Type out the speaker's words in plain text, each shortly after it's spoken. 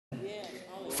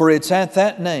For it's at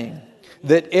that name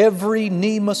that every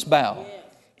knee must bow,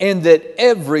 and that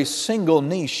every single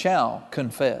knee shall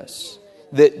confess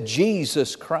that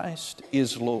Jesus Christ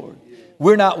is Lord.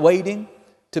 We're not waiting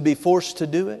to be forced to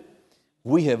do it.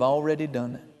 We have already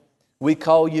done it. We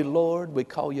call you Lord. We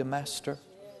call you Master.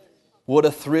 What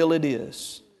a thrill it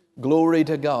is. Glory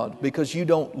to God, because you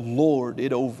don't lord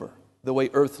it over the way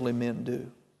earthly men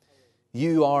do.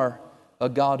 You are a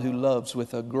God who loves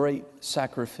with a great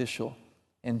sacrificial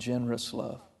and generous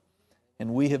love.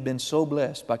 And we have been so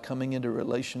blessed by coming into a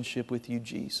relationship with you,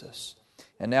 Jesus.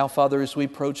 And now, Father, as we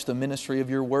approach the ministry of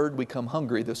your word, we come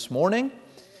hungry this morning,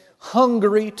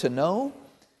 hungry to know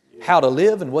how to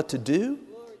live and what to do,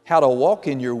 how to walk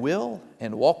in your will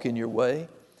and walk in your way.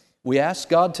 We ask,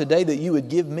 God, today that you would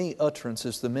give me utterance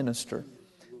as the minister,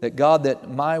 that, God,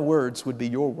 that my words would be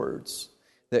your words,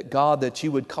 that, God, that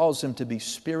you would cause them to be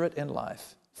spirit and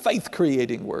life,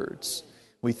 faith-creating words.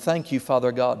 We thank you,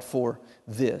 Father God, for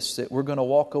this, that we're going to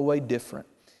walk away different.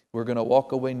 We're going to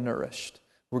walk away nourished.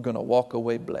 We're going to walk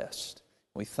away blessed.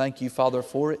 We thank you, Father,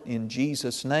 for it in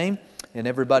Jesus' name. And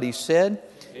everybody said,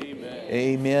 amen.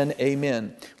 Amen,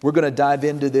 amen. We're going to dive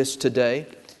into this today,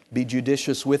 be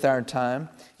judicious with our time,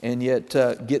 and yet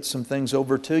get some things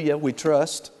over to you, we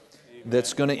trust,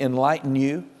 that's going to enlighten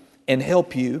you and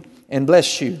help you and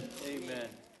bless you. Amen.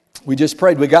 We just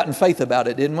prayed. We got in faith about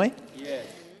it, didn't we? Yes.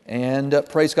 And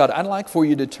praise God. I'd like for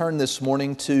you to turn this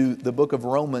morning to the book of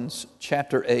Romans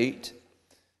chapter 8.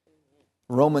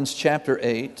 Romans chapter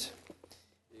 8.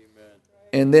 Amen.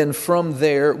 And then from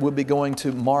there, we'll be going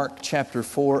to Mark chapter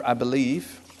 4, I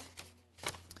believe.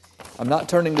 I'm not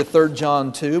turning to 3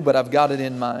 John 2, but I've got it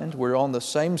in mind. We're on the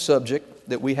same subject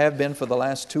that we have been for the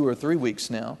last 2 or 3 weeks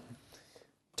now,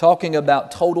 talking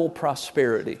about total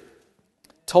prosperity.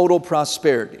 Total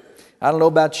prosperity. I don't know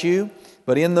about you,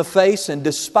 but in the face and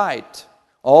despite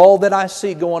all that I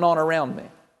see going on around me,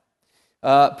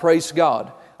 praise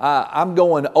God, I'm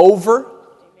going over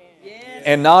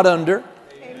and not under.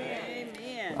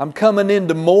 Amen. I'm coming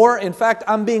into more. In fact,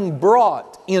 I'm being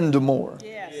brought into more.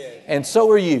 Yes. And so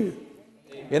are you.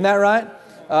 Isn't that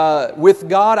right? With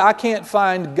God, I can't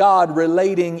find God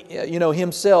relating,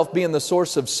 Himself being the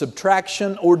source of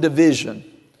subtraction or division.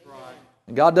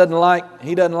 And God doesn't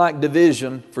like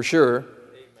division for sure.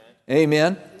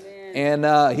 Amen.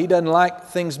 And He doesn't like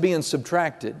things being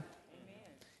subtracted.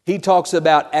 He talks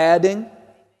about adding.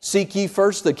 Seek ye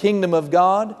first the kingdom of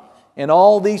God, and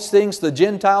all these things the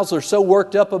Gentiles are so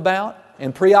worked up about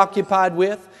and preoccupied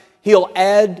with, He'll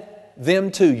add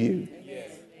them to you.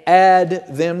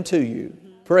 Add them to you.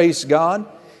 Praise God.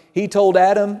 He told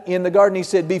Adam in the garden, He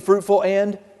said, be fruitful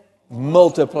and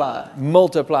multiply.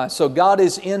 Multiply. So God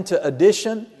is into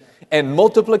addition and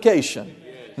multiplication,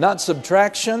 not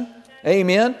subtraction.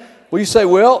 Amen. Well, you say,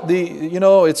 well,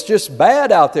 it's just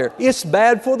bad out there. It's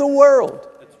bad for the world.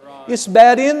 It's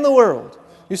bad in the world.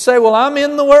 You say, well, I'm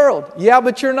in the world. Yeah,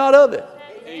 but you're not of it.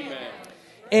 Amen.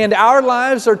 And our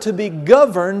lives are to be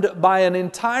governed by an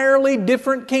entirely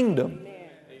different kingdom.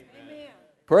 Amen.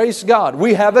 Praise God.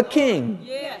 We have a king.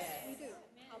 Yes.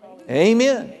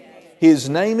 Amen. His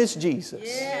name is Jesus.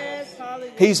 Yes.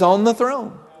 He's on the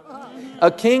throne.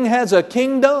 A king has a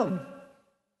kingdom.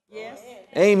 Yes.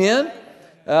 Amen.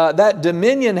 That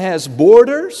dominion has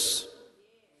borders.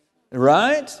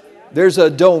 Right? There's a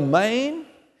domain.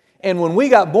 And when we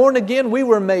got born again, we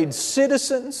were made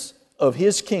citizens of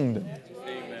His kingdom.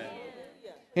 Amen.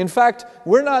 In fact,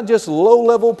 we're not just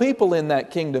low-level people in that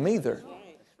kingdom either.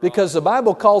 Because the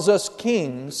Bible calls us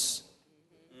kings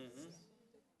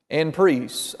and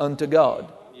priests unto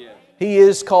God. He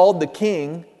is called the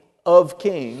King of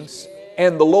kings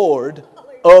and the Lord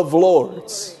of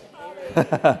lords.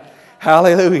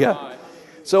 Hallelujah.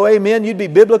 So amen, you'd be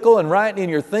biblical and right in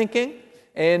your thinking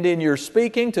and in your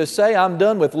speaking to say, I'm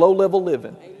done with low-level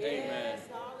living. Amen.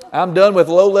 I'm done with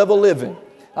low-level living.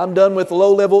 I'm done with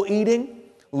low-level eating,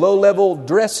 low-level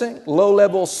dressing,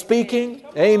 low-level speaking.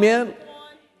 Amen.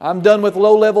 I'm done with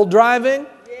low-level driving.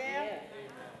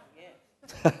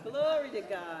 Glory to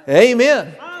God.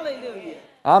 Amen. Hallelujah.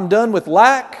 I'm done with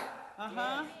lack.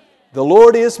 The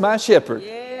Lord is my shepherd.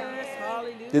 Yes.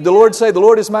 Hallelujah. Did the Lord say, the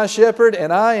Lord is my shepherd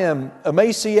and I am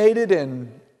emaciated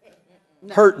and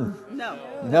hurting?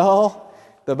 No.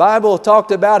 The Bible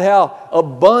talked about how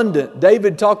abundant,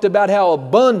 David talked about how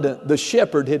abundant the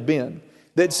shepherd had been.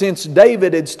 That since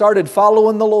David had started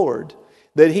following the Lord,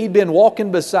 that he'd been walking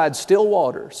beside still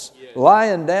waters,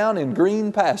 lying down in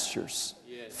green pastures,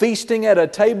 feasting at a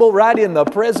table right in the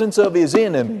presence of his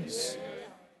enemies,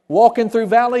 walking through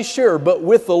valleys, sure, but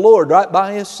with the Lord right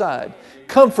by his side,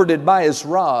 comforted by His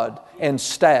rod and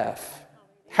staff.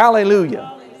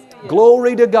 Hallelujah.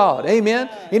 Glory to God. Amen.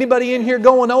 Anybody in here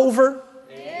going over?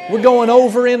 We're going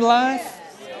over in life.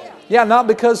 Yeah, not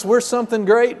because we're something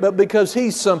great, but because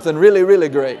He's something really, really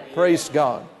great. Praise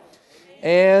God.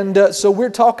 And so we're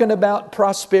talking about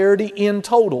prosperity in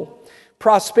total.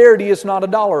 Prosperity is not a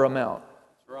dollar amount.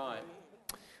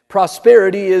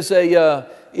 Prosperity is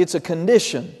it's a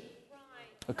condition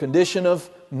of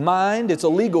mind. It's a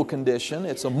legal condition.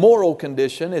 It's a moral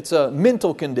condition. It's a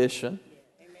mental condition.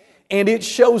 And it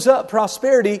shows up.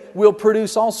 Prosperity will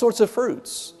produce all sorts of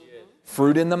fruits.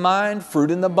 Fruit in the mind,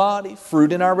 fruit in the body,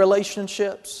 fruit in our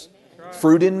relationships,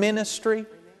 fruit in ministry,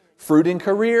 fruit in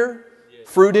career,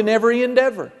 fruit in every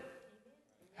endeavor.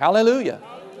 Hallelujah.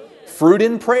 Fruit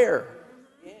in prayer.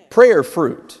 Prayer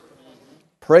fruit.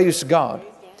 Praise God.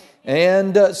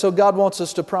 And so God wants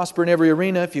us to prosper in every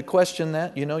arena. If you question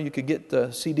that, you could get the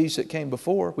CDs that came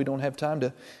before. We don't have time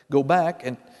to go back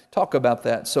and talk about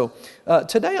that. So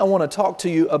today I want to talk to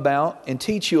you about and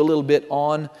teach you a little bit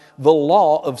on the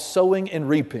law of sowing and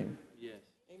reaping. Yes.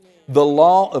 The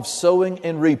law of sowing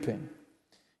and reaping.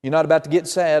 You're not about to get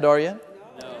sad, are you?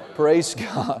 No. Praise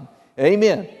God.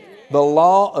 Amen. The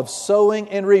law of sowing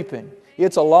and reaping.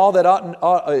 It's a law that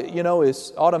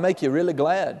ought to make you really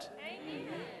glad.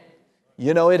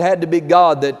 It had to be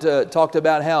God that talked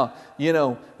about how,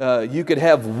 you could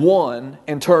have one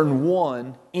and turn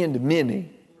one into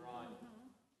many.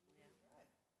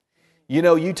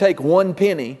 You take 1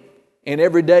 penny and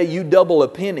every day you double a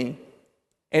penny,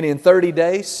 and in 30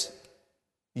 days,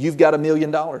 you've got $1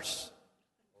 million.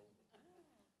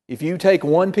 If you take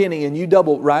 1 penny and you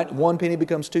double, right? 1 penny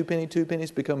becomes 2 pennies, 2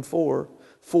 pennies become 4,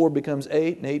 4 becomes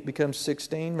 8, and 8 becomes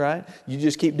 16, right? You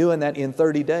just keep doing that. In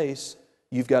 30 days,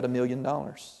 you've got $1 million.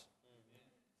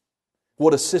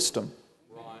 What a system.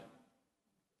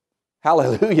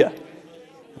 Hallelujah.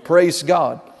 Praise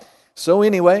God. So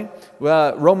anyway,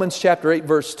 Romans chapter 8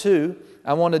 verse 2,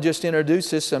 I want to just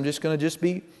introduce this. I'm just going to just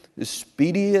be as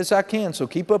speedy as I can, so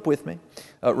keep up with me.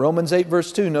 Romans 8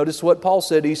 verse 2, notice what Paul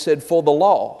said. He said, for the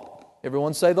law.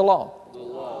 Everyone say the law. The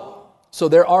law. So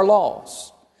there are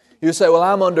laws. You say, well,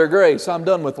 I'm under grace. I'm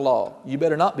done with law. You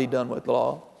better not be done with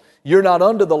law. You're not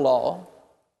under the law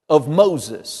of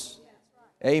Moses.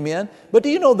 Amen. But do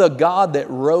you know the God that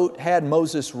had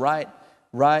Moses write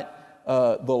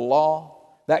the law?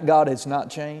 That God has not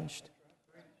changed.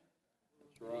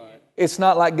 It's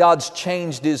not like God's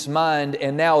changed His mind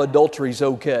and now adultery's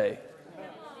okay.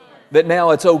 That now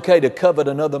it's okay to covet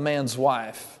another man's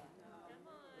wife.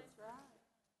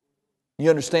 You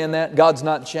understand that? God's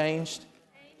not changed.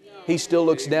 He still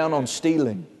looks down on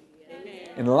stealing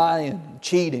and lying, and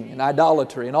cheating and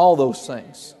idolatry and all those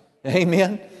things.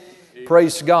 Amen?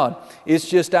 Praise God. It's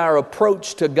just our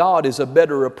approach to God is a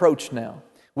better approach now.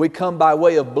 We come by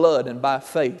way of blood and by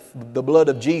faith, the blood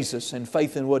of Jesus and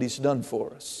faith in what He's done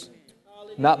for us.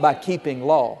 Not by keeping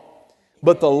law.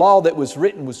 But the law that was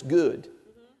written was good.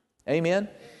 Amen?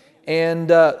 And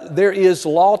there is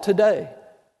law today.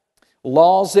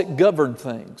 Laws that govern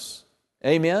things.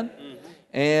 Amen?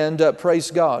 And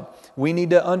praise God. We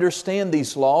need to understand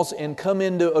these laws and come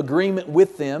into agreement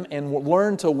with them and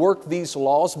learn to work these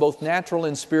laws, both natural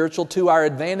and spiritual, to our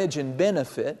advantage and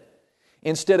benefit,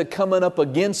 instead of coming up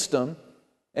against them,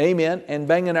 amen, and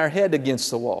banging our head against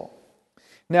the wall.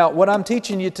 Now, what I'm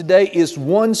teaching you today is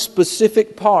one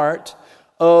specific part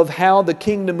of how the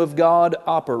kingdom of God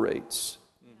operates.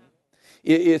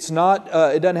 It's not,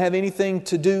 it doesn't have anything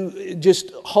to do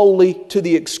just wholly to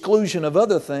the exclusion of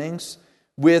other things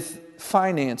with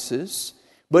finances,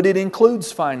 but it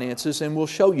includes finances, and we'll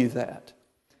show you that.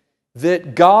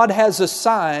 That God has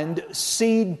assigned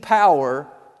seed power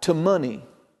to money.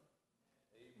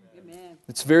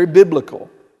 It's very biblical.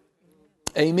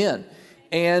 Amen.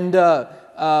 And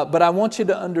but I want you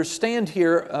to understand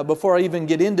here, before I even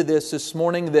get into this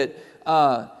morning,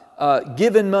 that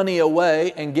giving money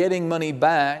away and getting money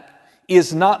back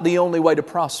is not the only way to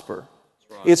prosper.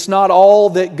 Right. It's not all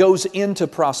that goes into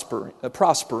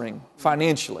prospering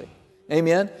financially.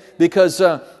 Amen? Because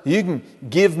you can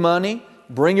give money,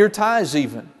 bring your tithes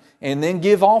even, and then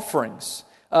give offerings.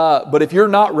 But if you're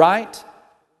not right,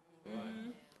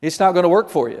 it's not going to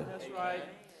work for you. That's right.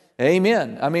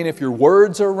 Amen. I mean, if your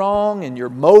words are wrong and your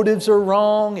motives are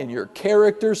wrong and your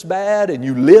character's bad and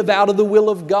you live out of the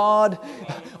will of God,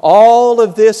 all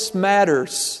of this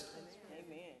matters.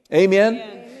 Amen.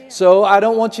 Amen. So I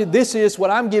don't want you, this is what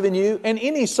I'm giving you, and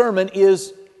any sermon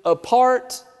is a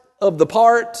part of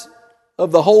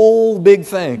the whole big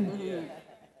thing.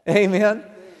 Amen.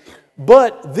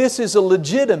 But this is a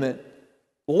legitimate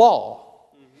law.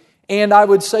 And I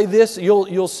would say this,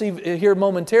 you'll see here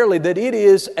momentarily, that it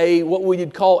is what we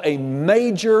would call a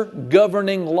major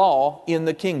governing law in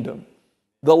the kingdom.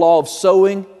 The law of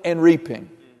sowing and reaping.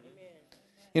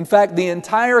 In fact, the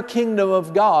entire kingdom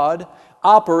of God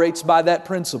operates by that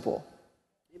principle.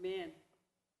 Amen.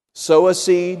 Sow a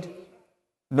seed,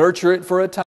 nurture it for a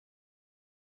time.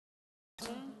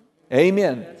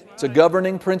 Amen. It's a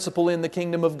governing principle in the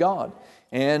kingdom of God.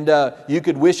 And you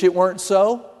could wish it weren't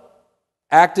so,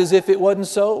 act as if it wasn't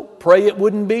so, pray it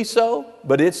wouldn't be so,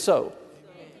 but it's so.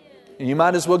 And you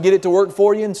might as well get it to work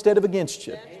for you instead of against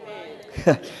you.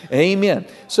 Amen.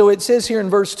 So it says here in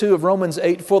verse 2 of Romans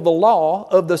 8, "For the law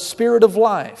of the Spirit of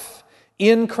life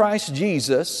in Christ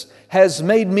Jesus has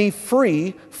made me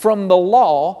free from the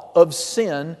law of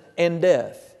sin and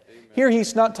death." Here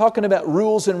he's not talking about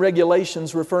rules and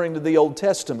regulations referring to the Old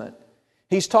Testament.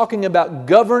 He's talking about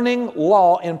governing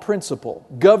law and principle,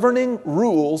 governing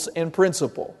rules and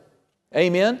principle.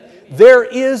 Amen? There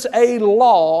is a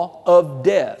law of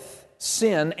death,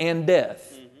 sin and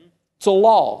death. It's a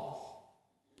law.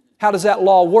 How does that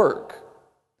law work?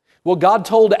 Well, God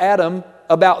told Adam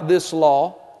about this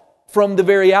law from the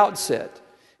very outset.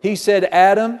 He said,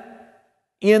 "Adam,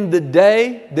 in the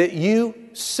day that you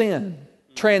sin,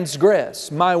 transgress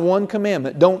my one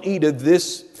commandment, don't eat of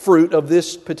this fruit of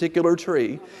this particular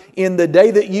tree. In the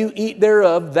day that you eat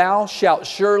thereof, thou shalt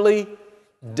surely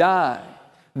die."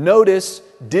 Notice,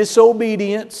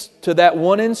 disobedience to that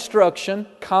one instruction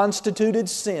constituted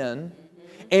sin,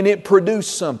 and it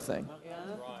produced something.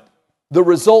 The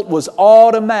result was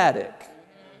automatic.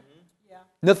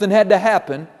 Nothing had to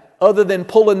happen other than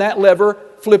pulling that lever,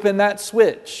 flipping that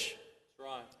switch.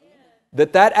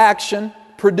 That action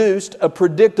produced a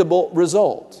predictable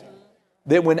result.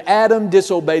 That when Adam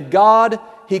disobeyed God,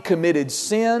 he committed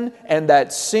sin, and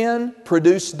that sin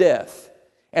produced death.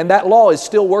 And that law is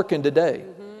still working today.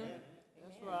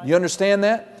 You understand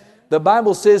that? The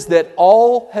Bible says that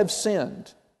all have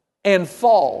sinned and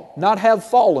fall, not have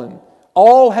fallen.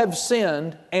 All have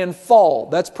sinned and fall.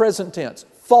 That's present tense.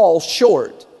 Fall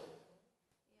short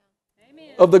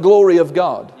of the glory of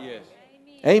God. Yes.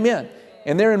 Amen.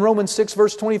 And there in Romans 6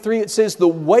 verse 23 it says the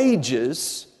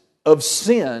wages of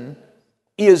sin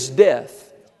is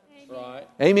death. Right.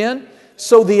 Amen.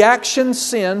 So the action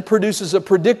sin produces a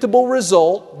predictable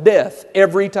result, death,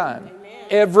 every time.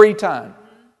 Every time.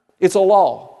 It's a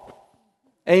law.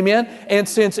 Amen. And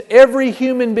since every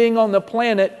human being on the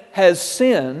planet has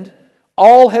sinned,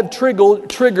 all have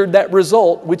triggered that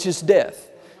result, which is death.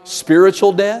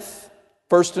 Spiritual death,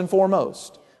 first and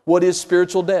foremost. What is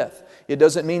spiritual death? It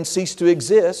doesn't mean cease to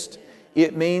exist.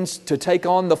 It means to take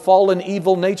on the fallen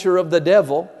evil nature of the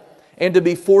devil and to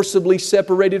be forcibly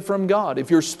separated from God. If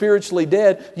you're spiritually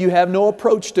dead, you have no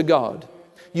approach to God.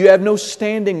 You have no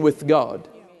standing with God.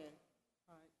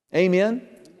 Amen?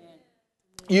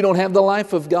 You don't have the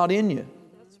life of God in you.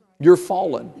 You're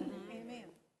fallen.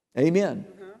 Amen.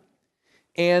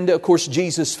 And of course,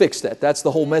 Jesus fixed that. That's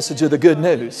the whole message of the good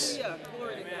news.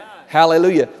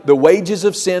 Hallelujah. The wages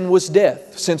of sin was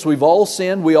death. Since we've all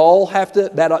sinned, we all have to,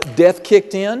 that death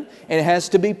kicked in and it has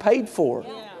to be paid for.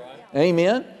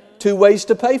 Amen. 2 ways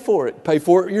to pay for it. Pay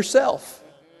for it yourself.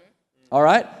 All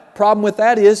right. Problem with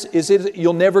that is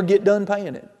you'll never get done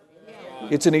paying it.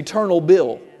 It's an eternal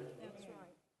bill.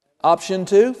 Option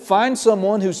 2, find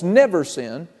someone who's never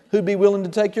sinned who'd be willing to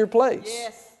take your place.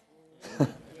 Yes.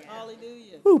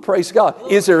 Hallelujah. Ooh, praise God.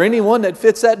 Is there anyone that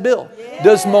fits that bill?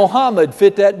 Does Muhammad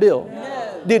fit that bill?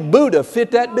 No. Did Buddha fit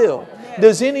that bill?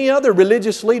 Does any other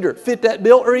religious leader fit that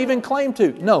bill or even claim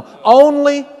to? No.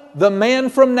 Only the man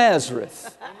from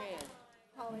Nazareth,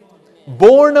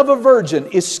 born of a virgin,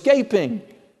 escaping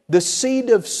the seed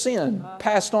of sin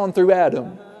passed on through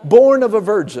Adam, born of a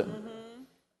virgin,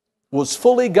 was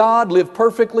fully God, lived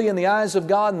perfectly in the eyes of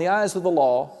God and the eyes of the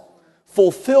law,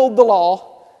 fulfilled the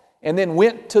law, and then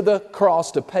went to the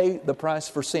cross to pay the price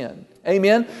for sin.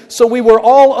 Amen? So we were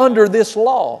all under this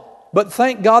law. But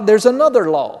thank God there's another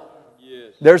law.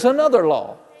 Yes. There's another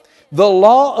law. The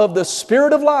law of the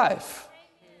Spirit of life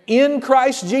in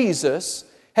Christ Jesus,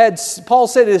 Paul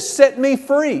said, has set me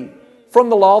free from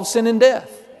the law of sin and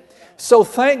death. So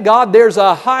thank God there's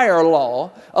a higher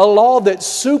law, a law that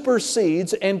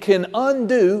supersedes and can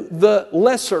undo the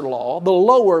lesser law, the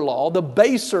lower law, the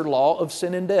baser law of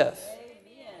sin and death.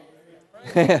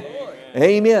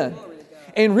 Amen.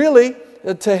 And really,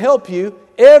 to help you,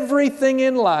 everything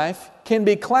in life can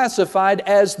be classified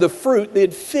as the fruit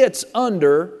that fits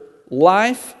under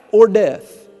life or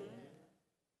death.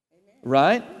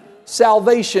 Right?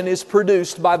 Salvation is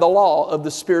produced by the law of the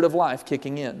Spirit of life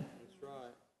kicking in.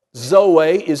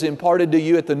 Zoe is imparted to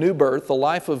you at the new birth, the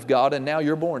life of God, and now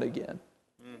you're born again.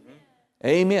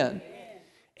 Amen.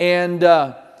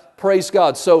 And praise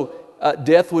God. So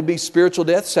death would be spiritual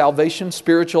death, salvation,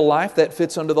 spiritual life. That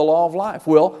fits under the law of life.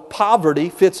 Well, poverty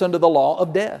fits under the law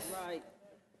of death. Right.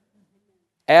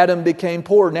 Adam became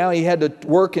poor. Now he had to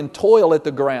work and toil at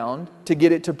the ground to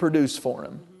get it to produce for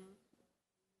him.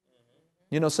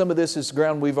 You know, some of this is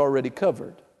ground we've already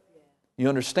covered. You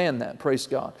understand that? Praise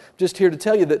God. Just here to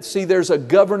tell you that, see, there's a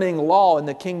governing law in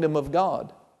the kingdom of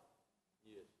God.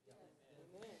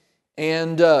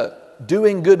 And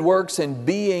doing good works and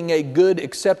being a good,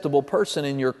 acceptable person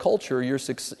in your culture, your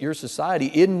society,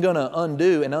 isn't going to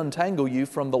undo and untangle you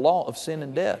from the law of sin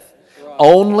and death. Right.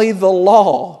 Only the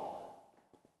law,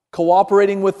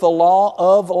 cooperating with the law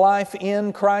of life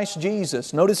in Christ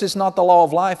Jesus. Notice it's not the law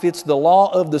of life, it's the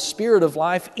law of the Spirit of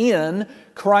life in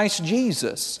Christ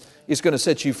Jesus. It's going to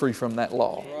set you free from that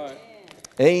law. Right.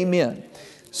 Amen.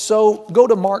 So go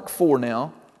to Mark 4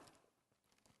 now.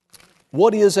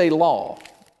 What is a law?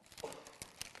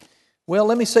 Well,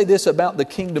 let me say this about the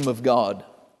kingdom of God.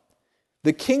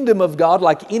 The kingdom of God,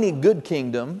 like any good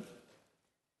kingdom,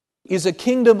 is a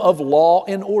kingdom of law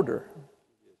and order.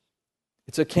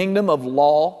 It's a kingdom of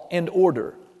law and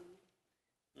order.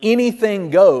 Anything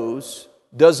goes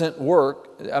doesn't work.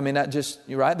 I mean,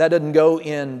 you're right, that doesn't go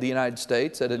in the United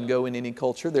States. That doesn't go in any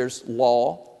culture. There's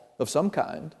law of some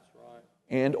kind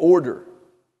and order.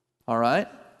 All right?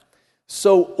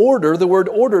 So order, the word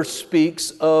order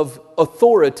speaks of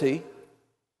authority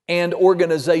and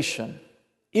organization.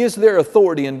 Is there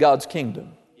authority in God's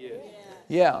kingdom? Yes.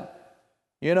 Yeah.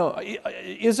 You know,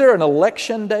 is there an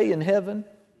election day in heaven?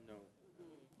 No.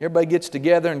 Everybody gets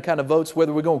together and kind of votes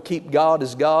whether we're going to keep God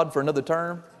as God for another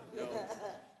term?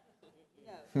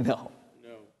 No.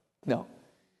 No.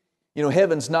 You know,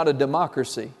 heaven's not a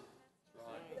democracy.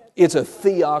 It's a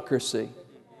theocracy.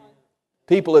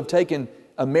 People have taken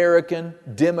American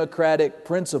democratic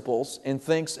principles and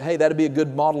thinks, hey, that'd be a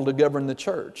good model to govern the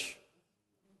church.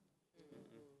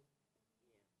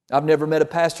 I've never met a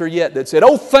pastor yet that said,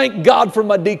 oh, thank God for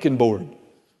my deacon board.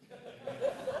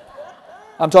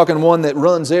 I'm talking one that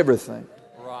runs everything.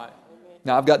 Right.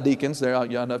 Now, I've got deacons there.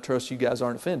 I trust you guys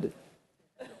aren't offended.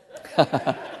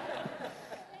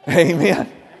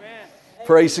 Amen.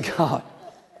 Praise God.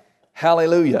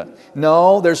 Hallelujah.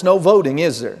 No, there's no voting,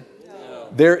 is there? No.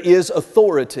 There is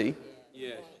authority.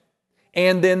 Yes.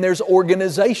 And then there's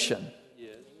organization.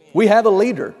 Yes. We have a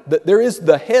leader. There is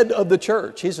the head of the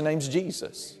church. His name's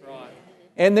Jesus. Right.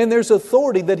 And then there's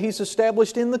authority that He's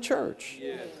established in the church.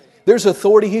 Yes. There's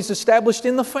authority He's established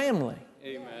in the family.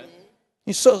 Amen.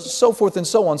 So forth and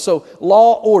so on. So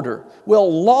law, order.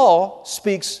 Well, law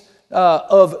speaks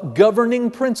of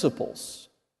governing principles.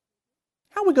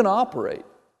 How are we going to operate?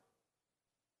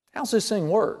 How's this thing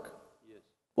work?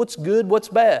 What's good? What's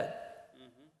bad?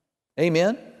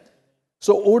 Amen?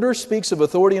 So order speaks of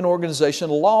authority and organization.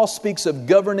 Law speaks of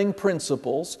governing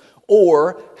principles.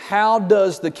 Or how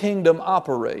does the kingdom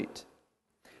operate?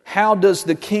 How does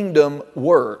the kingdom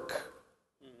work?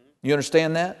 You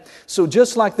understand that? So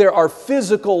just like there are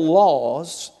physical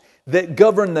laws that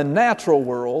govern the natural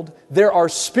world, there are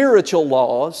spiritual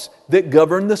laws that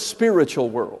govern the spiritual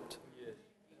world.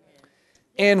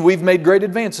 And we've made great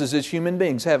advances as human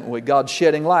beings, haven't we? God's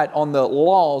shedding light on the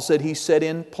laws that He set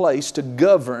in place to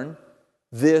govern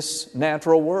this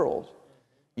natural world.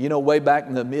 You know, way back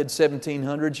in the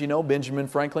mid-1700s, you know, Benjamin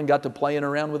Franklin got to playing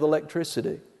around with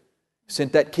electricity.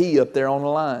 Sent that key up there on the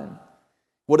line.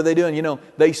 What are they doing? You know,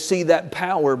 they see that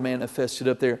power manifested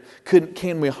up there.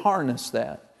 Can we harness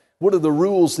that? What are the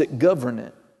rules that govern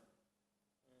it?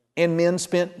 And men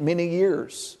spent many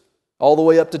years, all the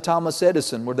way up to Thomas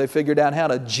Edison, where they figured out how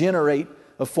to generate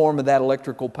a form of that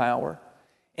electrical power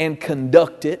and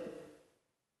conduct it,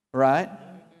 right,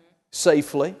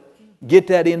 safely. Get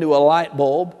that into a light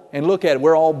bulb and look at it.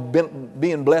 We're all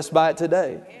being blessed by it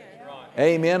today.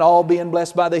 Amen. All being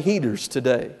blessed by the heaters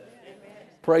today.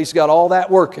 Praise God. All that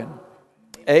working.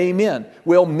 Amen.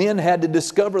 Well, men had to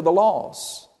discover the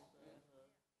laws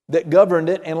that governed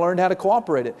it and learned how to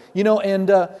cooperate it. You know, and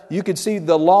you could see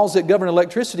the laws that govern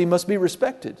electricity must be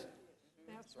respected.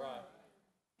 That's right.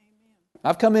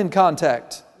 I've come in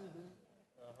contact,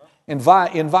 in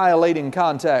violating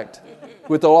contact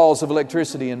with the laws of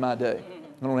electricity in my day.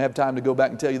 I don't have time to go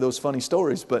back and tell you those funny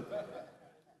stories, but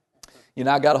you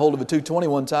know, I got a hold of a 220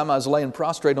 one time. I was laying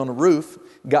prostrate on a roof,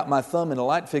 got my thumb in a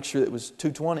light fixture that was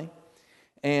 220,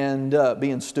 and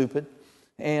being stupid,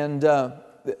 and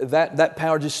that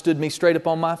power just stood me straight up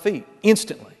on my feet.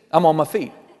 Instantly, I'm on my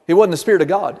feet. It wasn't the Spirit of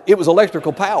God. It was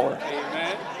electrical power.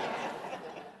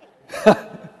 Amen.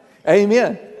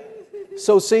 Amen.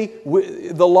 So see,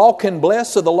 the law can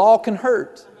bless, so the law can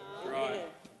hurt. Right.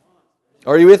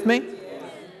 Are you with me?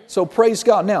 So praise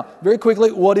God. Now, very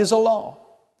quickly, what is a law?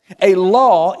 A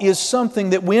law is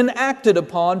something that when acted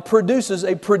upon produces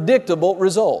a predictable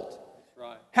result.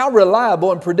 Right. How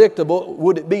reliable and predictable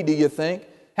would it be, do you think?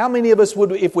 How many of us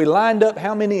would, if we lined up,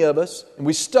 how many of us, and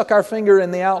we stuck our finger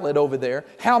in the outlet over there,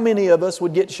 how many of us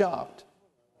would get shocked?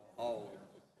 Oh.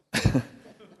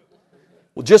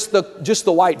 Well, just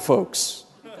the white folks.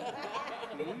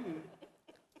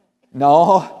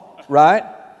 No, right?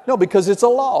 No, because it's a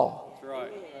law. That's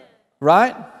right.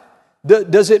 Right?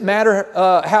 Does it matter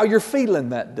how you're feeling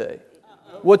that day?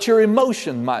 What your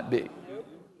emotion might be?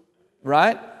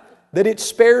 Right? That it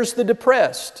spares the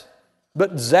depressed,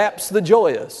 but zaps the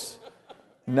joyous.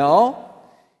 No.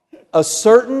 A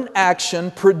certain action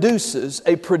produces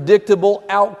a predictable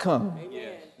outcome.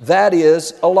 That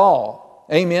is a law.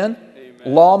 Amen?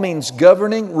 Law means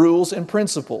governing rules and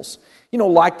principles. You know,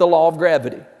 like the law of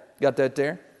gravity. Got that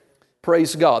there?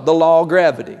 Praise God. The law of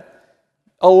gravity.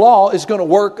 A law is going to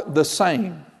work the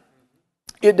same.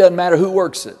 It doesn't matter who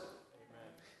works it.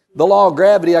 The law of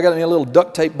gravity, I got me a little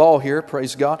duct tape ball here,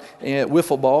 praise God, and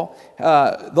wiffle ball.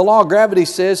 The law of gravity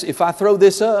says if I throw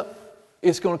this up,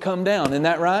 it's going to come down. Isn't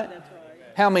that right? That's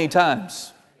right. How many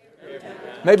times?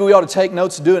 Maybe we ought to take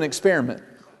notes and do an experiment.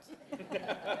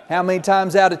 How many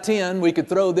times out of 10 we could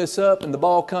throw this up and the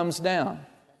ball comes down?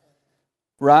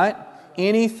 Right?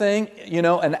 Anything,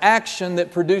 an action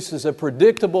that produces a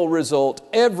predictable result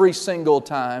every single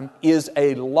time is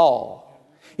a law.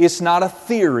 It's not a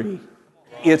theory.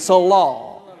 It's a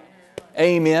law.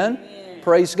 Amen?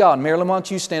 Praise God. Marilyn, why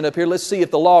don't you stand up here? Let's see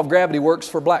if the law of gravity works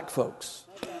for black folks.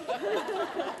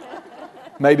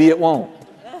 Maybe it won't.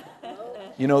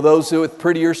 Those with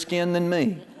prettier skin than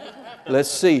me.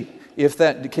 Let's see if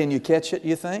that, can you catch it,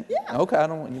 you think? Yeah. Okay, I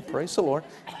don't want you, praise the Lord.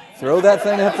 Throw that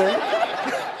thing up there.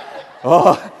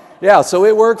 Oh, yeah, so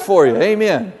it worked for you.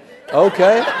 Amen.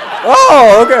 Okay.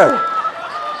 Oh, okay.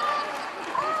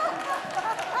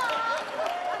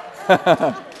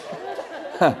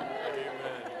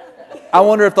 I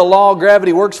wonder if the law of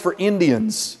gravity works for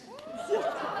Indians.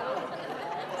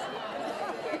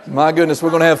 My goodness,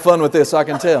 we're going to have fun with this, I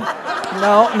can tell.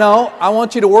 No, I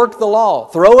want you to work the law.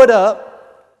 Throw it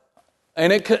up,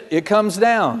 and it comes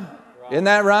down. Isn't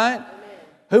that right?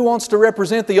 Who wants to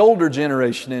represent the older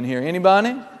generation in here?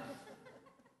 Anybody?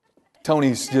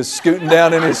 Tony's just scooting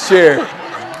down in his chair.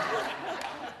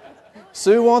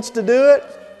 Sue wants to do it?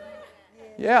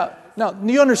 Yeah. Now,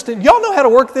 you understand? Y'all know how to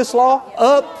work this law?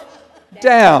 Up,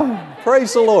 down.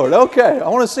 Praise the Lord. Okay, I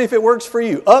want to see if it works for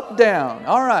you. Up, down.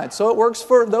 All right, so it works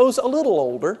for those a little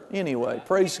older. Anyway,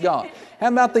 praise God. How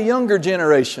about the younger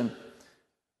generation?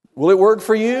 Will it work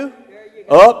for you?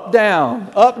 Up, down,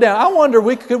 up, down. I wonder,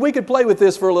 we could play with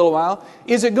this for a little while.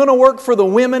 Is it going to work for the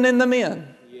women and the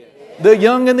men? The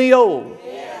young and the old?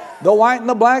 The white and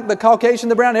the black, the Caucasian,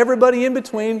 the brown, everybody in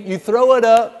between. You throw it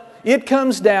up, it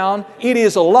comes down. It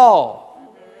is a law.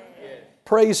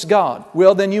 Praise God.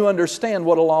 Well, then you understand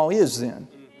what a law is then.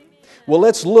 Well,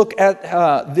 let's look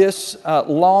at this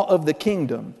law of the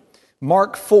kingdom.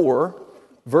 Mark 4,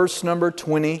 verse number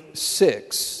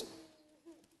 26.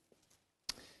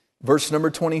 Verse number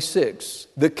 26.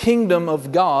 The kingdom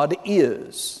of God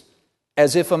is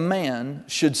as if a man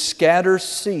should scatter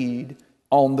seed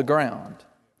on the ground.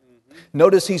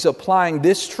 Notice he's applying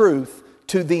this truth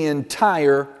to the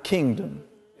entire kingdom.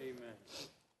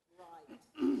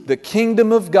 The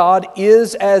kingdom of God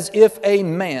is as if a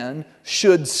man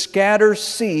should scatter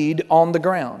seed on the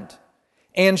ground,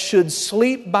 and should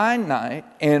sleep by night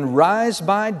and rise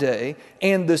by day,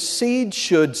 and the seed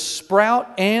should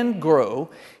sprout and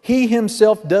grow. He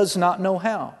himself does not know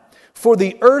how. For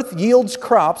the earth yields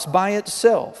crops by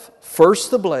itself, first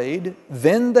the blade,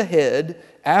 then the head,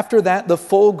 after that the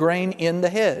full grain in the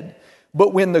head.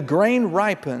 But when the grain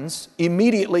ripens,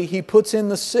 immediately he puts in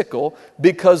the sickle,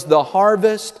 because the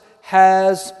harvest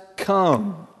has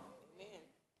come.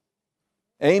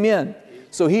 Amen.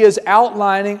 So he is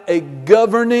outlining a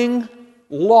governing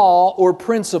law or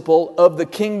principle of the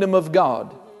kingdom of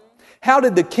God. How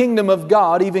did the kingdom of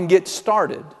God even get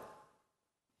started?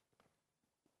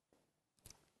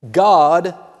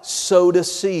 God sowed a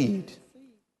seed.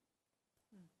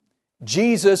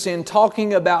 Jesus, in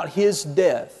talking about His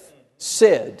death,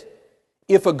 said,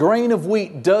 if a grain of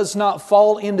wheat does not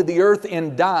fall into the earth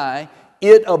and die,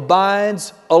 it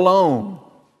abides alone.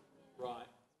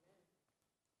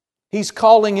 He's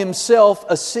calling Himself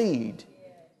a seed.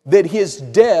 That His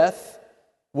death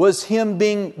was Him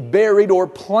being buried or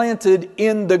planted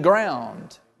in the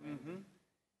ground.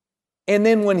 And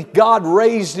then when God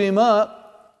raised Him up,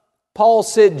 Paul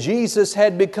said Jesus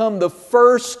had become the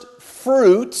first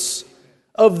fruits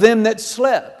of them that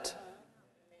slept.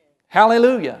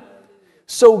 Hallelujah.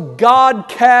 So God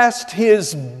cast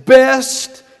His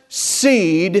best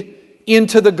seed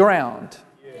into the ground.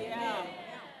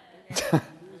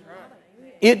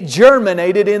 It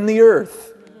germinated in the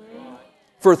earth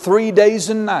for 3 days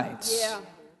and nights.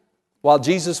 While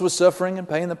Jesus was suffering and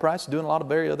paying the price, doing a lot of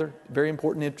very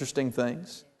important, interesting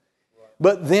things.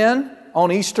 But then,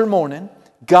 on Easter morning,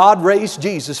 God raised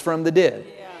Jesus from the dead.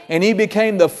 And He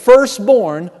became the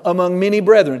firstborn among many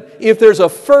brethren. If there's a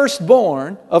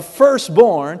firstborn,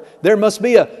 there must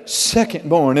be a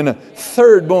secondborn and a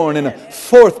thirdborn and a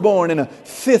fourthborn and a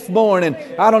fifthborn. And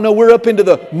I don't know, we're up into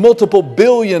the multiple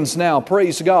billions now,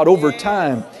 praise God, over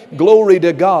time. Glory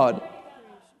to God.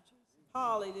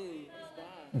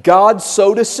 God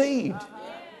sowed a seed,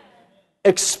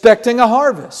 expecting a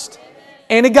harvest.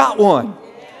 And He got one.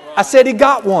 I said He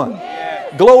got one.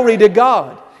 Glory to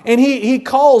God. And He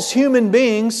calls human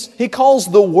beings, He calls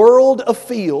the world a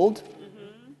field.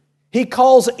 He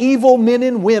calls evil men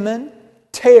and women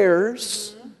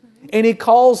tares. And He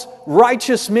calls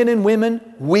righteous men and women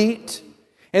wheat.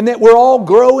 And that we're all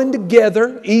growing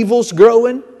together. Evil's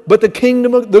growing. But the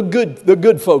kingdom of the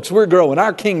good folks, we're growing.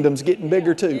 Our kingdom's getting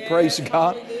bigger too. Praise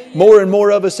God. More and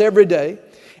more of us every day.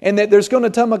 And that there's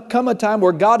going to come a time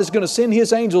where God is going to send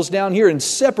His angels down here and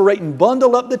separate and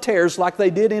bundle up the tares like they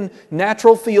did in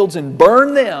natural fields and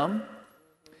burn them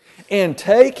and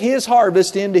take His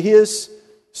harvest into His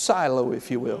silo,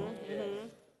 if you will.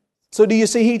 So do you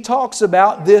see, He talks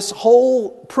about this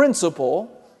whole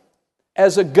principle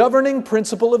as a governing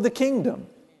principle of the kingdom.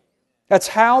 That's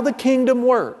how the kingdom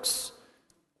works.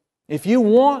 If you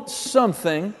want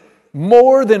something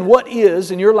more than what is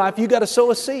in your life, you've got to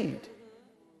sow a seed.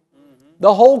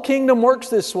 The whole kingdom works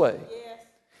this way.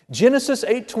 Genesis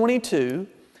 8:22,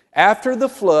 after the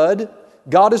flood,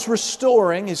 God is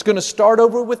restoring. He's going to start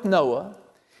over with Noah.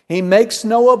 He makes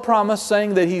Noah a promise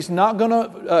saying that He's not going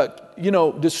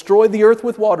to destroy the earth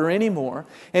with water anymore.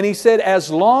 And He said, as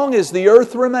long as the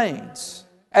earth remains,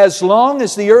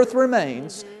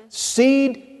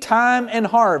 seed, time, and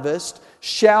harvest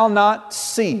shall not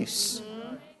cease.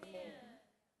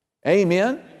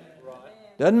 Amen.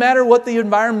 Doesn't matter what the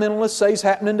environmentalists say is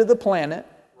happening to the planet.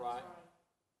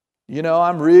 You know,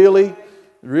 I'm really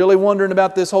wondering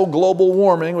about this whole global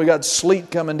warming. We got sleet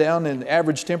coming down, and the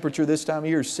average temperature this time of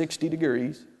year is 60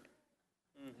 degrees.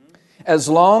 As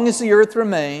long as the earth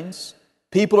remains,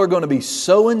 people are going to be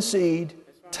sowing seed.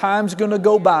 Time's going to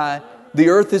go by. The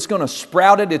earth is going to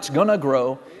sprout it. It's going to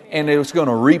grow, and it's going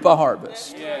to reap a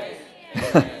harvest.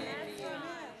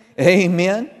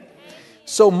 Amen.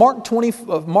 So Mark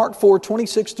 4,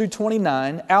 26 through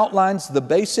 29 outlines the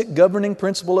basic governing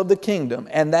principle of the kingdom,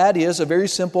 and that is a very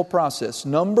simple process.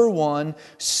 Number one,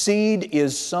 seed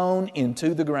is sown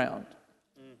into the ground.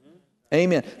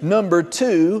 Amen. Number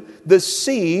two, the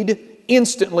seed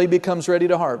instantly becomes ready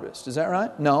to harvest. Is that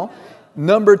right? No.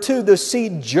 Number two, the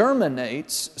seed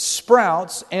germinates,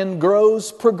 sprouts, and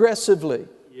grows progressively.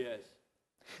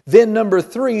 Then number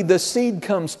three, the seed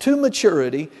comes to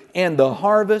maturity and the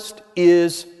harvest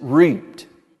is reaped.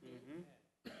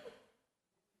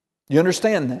 You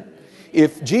understand that?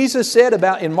 If Jesus said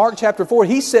in Mark chapter 4,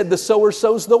 He said the sower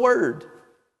sows the word.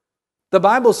 The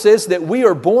Bible says that we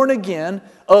are born again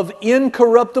of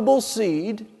incorruptible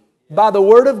seed by the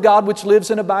word of God which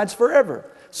lives and abides forever.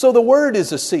 So the word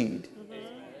is a seed.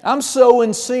 I'm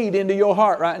sowing seed into your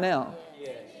heart right now.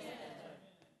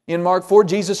 In Mark 4,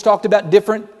 Jesus talked about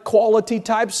different quality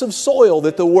types of soil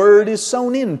that the Word is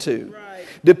sown into.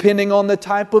 Depending on the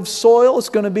type of soil, it's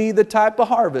going to be the type of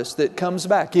harvest that comes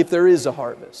back, if there is a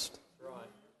harvest.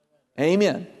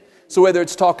 Amen. So whether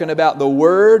it's talking about the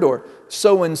Word or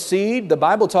sowing seed, the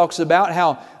Bible talks about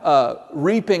how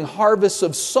reaping harvests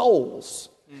of souls,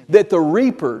 that the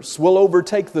reapers will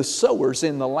overtake the sowers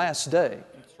in the last day.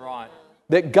 That's right.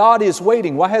 That God is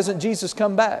waiting. Why hasn't Jesus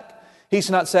come back? He's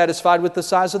not satisfied with the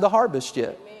size of the harvest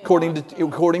yet, according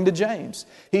to James.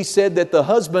 He said that the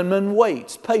husbandman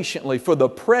waits patiently for the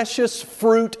precious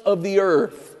fruit of the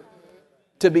earth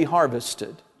to be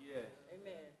harvested.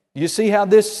 You see how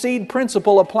this seed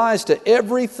principle applies to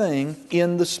everything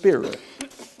in the Spirit.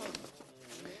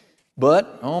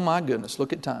 But, oh my goodness,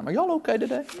 look at time. Are y'all okay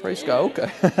today? Praise God,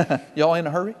 okay. Y'all in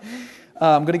a hurry?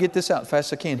 I'm going to get this out as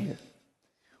fast as I can here.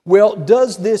 Well,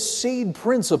 does this seed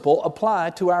principle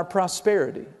apply to our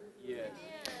prosperity? Yes.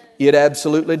 It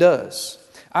absolutely does.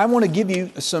 I want to give you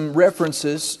some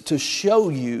references to show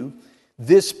you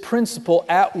this principle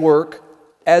at work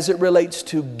as it relates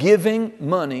to giving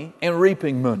money and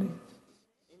reaping money.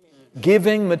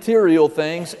 Giving material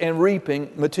things and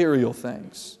reaping material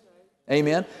things.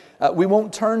 Amen. We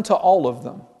won't turn to all of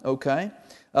them, okay?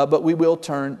 But we will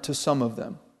turn to some of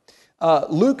them.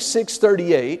 Luke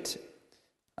 6:38.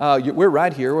 We're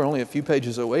right here. We're only a few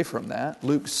pages away from that.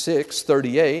 Luke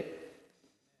 6:38.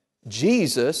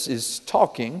 Jesus is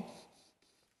talking.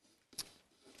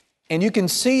 And you can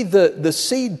see the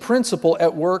seed principle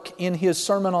at work in His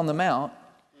Sermon on the Mount.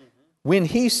 When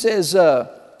He says,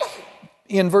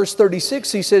 in verse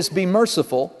 36, He says, be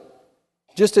merciful,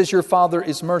 just as your Father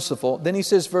is merciful. Then He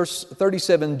says, verse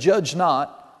 37, judge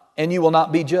not, and you will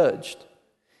not be judged.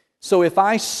 So if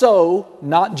I sow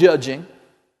not judging,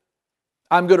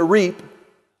 I'm going to reap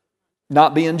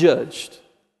not being judged.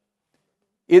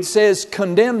 It says,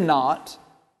 condemn not,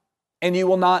 and you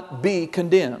will not be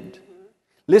condemned.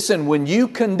 Listen, when you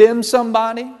condemn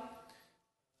somebody,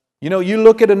 you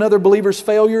look at another believer's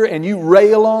failure and you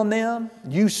rail on them,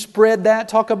 you spread that,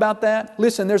 talk about that.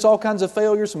 Listen, there's all kinds of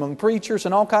failures among preachers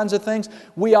and all kinds of things.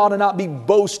 We ought to not be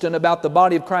boasting about the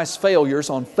body of Christ's failures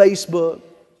on Facebook.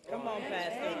 Come on,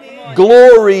 Pastor. Come on.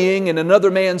 Glorying in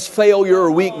another man's failure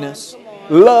or weakness.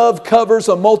 Love covers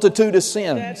a multitude of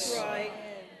sins. That's right.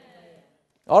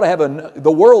 Ought to have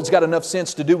the world's got enough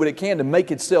sense to do what it can to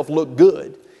make itself look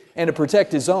good and to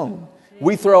protect its own.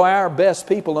 We throw our best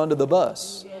people under the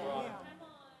bus.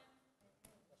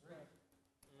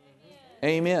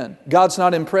 Amen. God's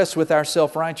not impressed with our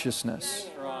self-righteousness.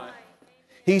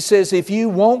 He says if you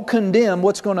won't condemn,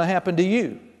 what's going to happen to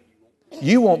you?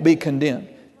 You won't be condemned.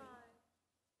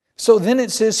 So then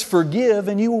it says forgive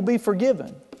and you will be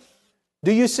forgiven.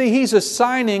 Do you see He's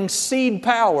assigning seed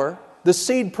power, the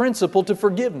seed principle, to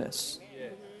forgiveness?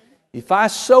 If I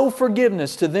sow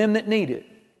forgiveness to them that need it,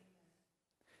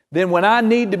 then when I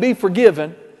need to be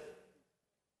forgiven,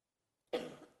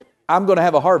 I'm going to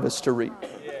have a harvest to reap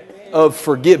of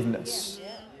forgiveness.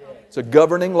 It's a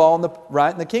governing law in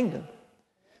the kingdom.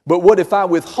 But what if I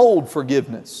withhold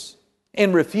forgiveness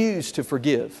and refuse to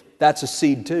forgive? That's a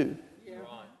seed too.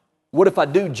 What if I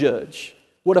do judge?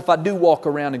 What if I do walk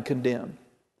around and condemn?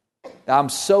 I'm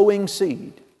sowing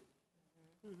seed.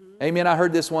 Amen. I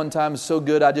heard this one time. It's so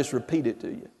good I just repeat it to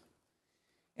you.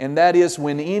 And that is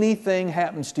when anything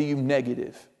happens to you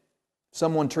negative,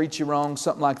 someone treats you wrong,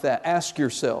 something like that, ask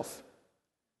yourself,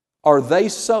 are they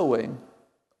sowing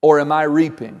or am I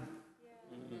reaping?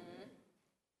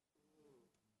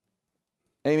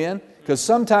 Amen? Because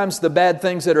sometimes the bad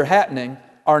things that are happening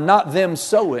are not them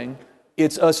sowing,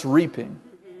 it's us reaping.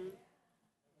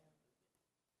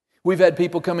 We've had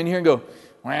people come in here and go,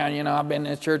 well, I've been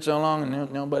in this church so long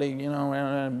and nobody,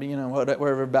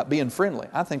 whatever about being friendly.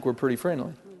 I think we're pretty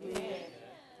friendly.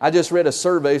 I just read a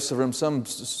survey from some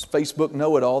Facebook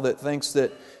know-it-all that thinks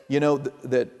that,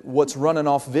 that what's running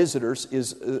off visitors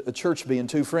is a church being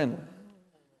too friendly.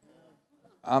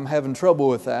 I'm having trouble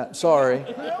with that. Sorry.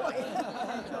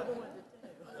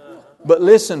 But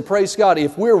listen, praise God,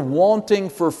 if we're wanting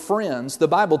for friends, the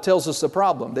Bible tells us a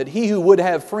problem, that he who would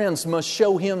have friends must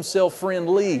show himself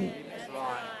friendly.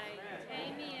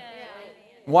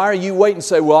 Why are you waiting and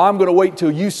say, well, I'm going to wait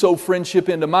till you sow friendship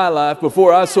into my life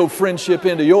before I sow friendship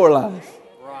into your life?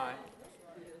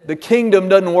 The kingdom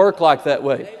doesn't work like that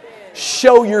way.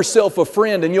 Show yourself a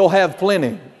friend and you'll have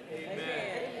plenty.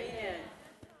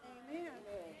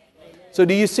 So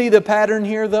do you see the pattern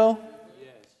here though?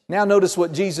 Now notice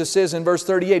what Jesus says in verse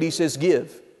 38. He says,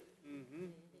 give.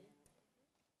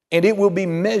 And it will be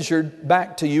measured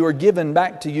back to you or given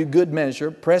back to you good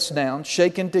measure, pressed down,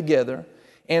 shaken together,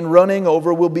 and running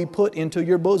over will be put into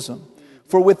your bosom.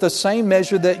 For with the same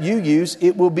measure that you use,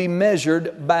 it will be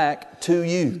measured back to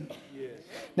you.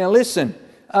 Now listen,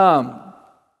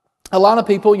 a lot of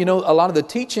people, a lot of the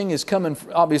teaching is coming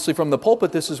obviously from the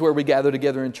pulpit. This is where we gather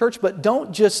together in church. But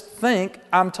don't just think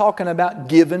I'm talking about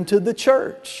giving to the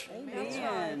church.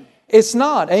 Amen. It's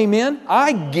not. Amen.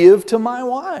 I give to my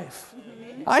wife.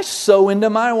 I sow into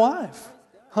my wife.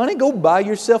 Honey, go buy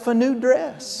yourself a new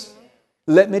dress.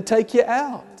 Let me take you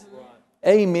out.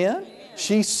 Amen.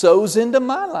 She sows into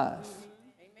my life.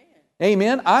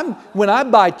 Amen. When I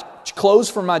buy clothes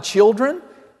for my children,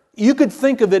 you could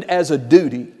think of it as a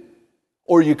duty.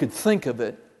 Or you could think of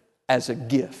it as a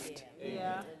gift.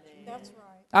 Yeah, that's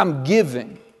right. I'm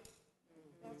giving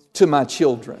to my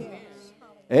children.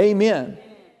 Amen.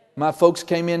 My folks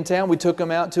came in town. We took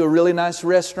them out to a really nice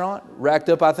restaurant. Racked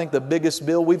up, I think, the biggest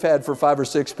bill we've had for 5 or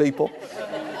 6 people.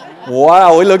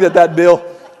 Wow, we looked at that bill.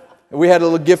 We had a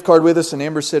little gift card with us, and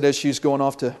Amber said as she was going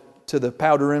off to the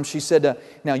powder room, she said,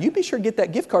 now you be sure to get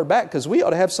that gift card back because we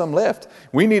ought to have some left.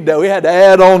 We had to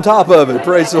add on top of it.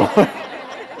 Praise the Lord.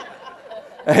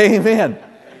 Amen.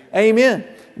 Amen.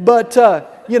 But,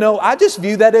 I just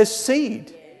view that as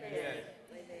seed.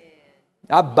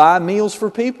 I buy meals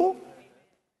for people.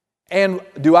 And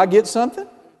do I get something?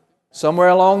 Somewhere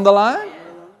along the line?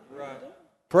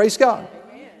 Praise God.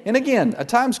 And again, a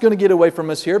time's going to get away from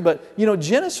us here, but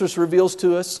Genesis reveals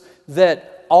to us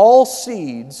that all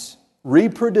seeds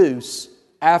reproduce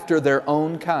after their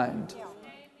own kind.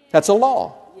 That's a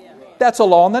law. That's a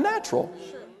law in the natural.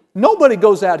 Nobody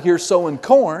goes out here sowing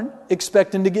corn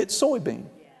expecting to get soybean.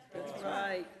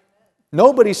 Right.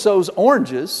 Nobody sows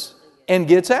oranges and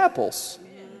gets apples.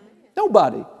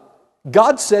 Nobody.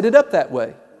 God set it up that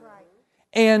way.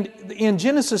 And in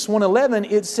Genesis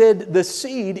 1:11, it said the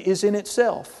seed is in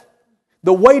itself.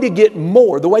 The way to get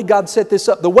more, the way God set this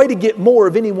up, the way to get more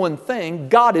of any one thing,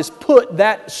 God has put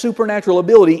that supernatural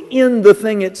ability in the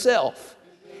thing itself.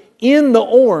 In the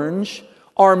orange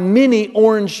are many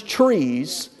orange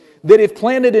trees that if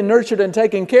planted and nurtured and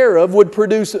taken care of would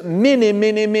produce many,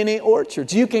 many, many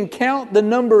orchards. You can count the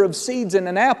number of seeds in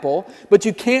an apple, but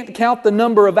you can't count the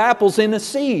number of apples in a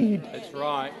seed. That's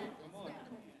right.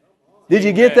 Did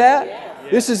you get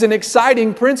that? This is an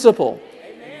exciting principle.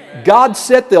 God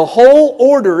set the whole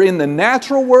order in the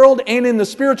natural world and in the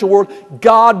spiritual world.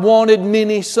 God wanted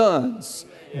many sons.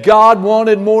 God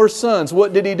wanted more sons.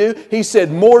 What did He do? He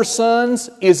said, more sons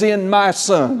is in my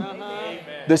son.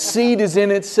 The seed is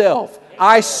in itself.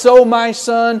 I sow my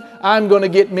son, I'm going to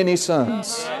get many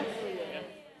sons.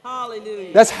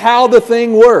 Hallelujah. That's how the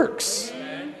thing works.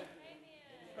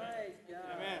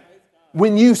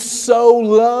 When you sow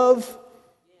love,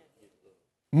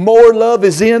 more love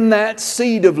is in that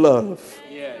seed of love.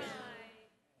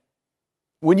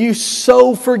 When you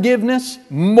sow forgiveness,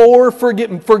 more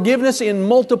forgiveness in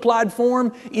multiplied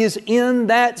form is in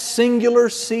that singular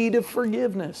seed of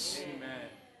forgiveness. Amen.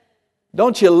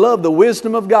 Don't you love the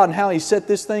wisdom of God and how He set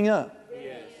this thing up?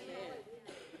 Yes.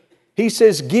 He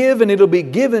says, give and it'll be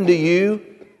given to you.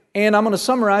 And I'm going to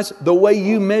summarize the way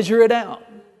you measure it out.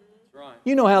 Right.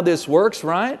 You know how this works,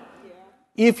 right? Yeah.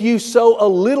 If you sow a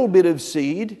little bit of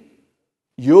seed,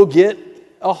 you'll get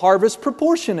a harvest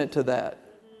proportionate to that.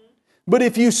 But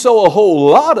if you sow a whole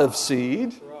lot of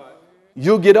seed,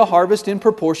 you'll get a harvest in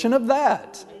proportion of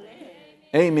that.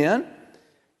 Amen.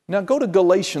 Now go to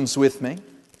Galatians with me,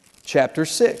 chapter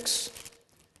 6.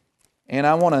 And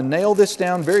I want to nail this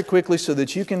down very quickly so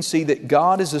that you can see that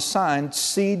God has assigned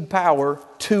seed power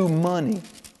to money.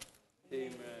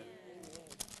 Amen.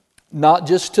 Not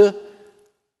just to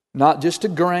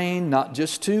grain, not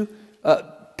just to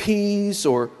peas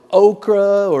or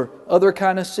okra or other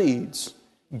kind of seeds.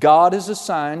 God has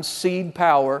assigned seed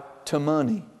power to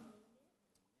money.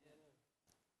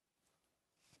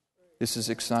 This is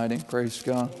exciting. Praise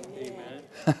God.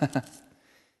 Amen.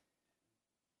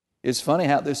 It's funny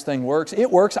how this thing works.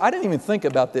 It works. I didn't even think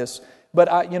about this,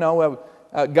 but I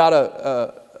got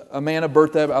a man a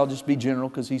birthday. I'll just be general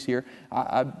because he's here.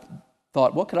 I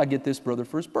thought, what could I get this brother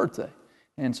for his birthday?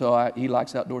 And so he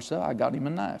likes outdoor stuff. I got him a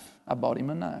knife. I bought him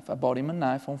a knife. I bought him a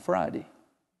knife on Friday.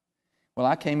 Well,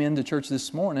 I came into church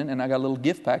this morning and I got a little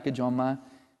gift package on my,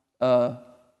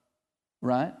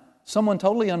 right? Someone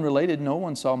totally unrelated, no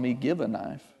one saw me give a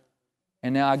knife.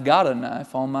 And now I got a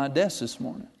knife on my desk this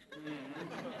morning.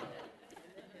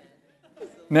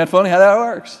 Isn't that funny how that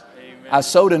works? Amen. I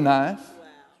sewed a knife.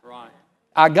 Right.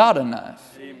 I got a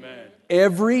knife. Amen.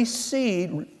 Every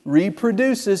seed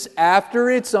reproduces after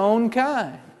its own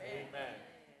kind. Amen.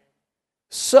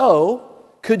 So,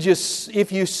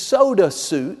 if you sewed a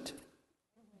suit,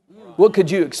 what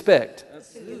could you expect?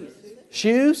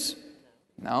 Shoes?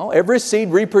 No, every seed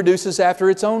reproduces after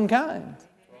its own kind.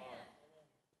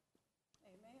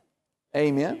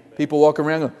 Amen. People walk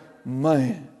around and go,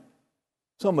 man,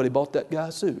 somebody bought that guy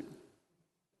a suit.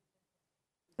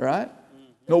 Right?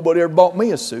 Nobody ever bought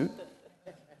me a suit.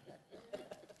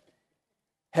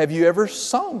 Have you ever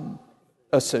sewn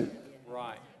a suit?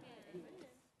 Right.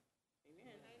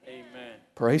 Amen.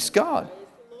 Praise God.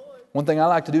 One thing I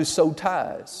like to do is sew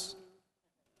ties.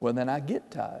 Well, then I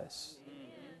get ties.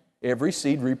 Every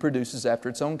seed reproduces after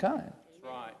its own kind.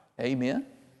 Right. Amen.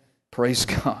 Praise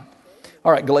God.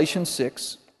 All right, Galatians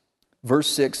 6, verse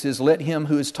 6 says, let him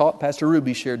who is taught, Pastor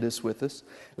Ruby shared this with us,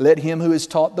 let him who is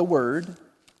taught the word,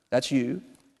 that's you,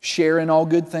 share in all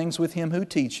good things with him who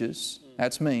teaches,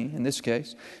 that's me in this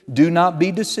case. Do not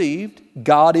be deceived,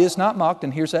 God is not mocked,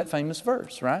 and here's that famous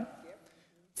verse, right?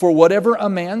 For whatever a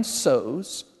man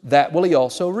sows, that will he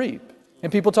also reap.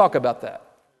 And people talk about that.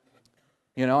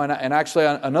 You know, and actually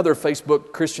another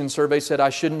Facebook Christian survey said I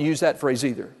shouldn't use that phrase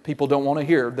either. People don't want to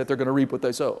hear that they're going to reap what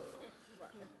they sow.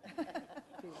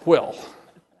 Well,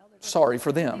 sorry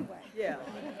for them. Yeah.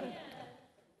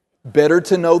 Better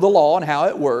to know the law and how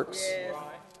it works.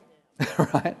 Yes.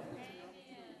 Right?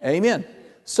 Amen.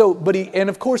 So, and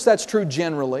of course that's true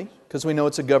generally, because we know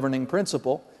it's a governing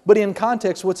principle. But in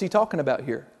context, what's he talking about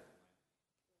here?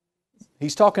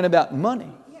 He's talking about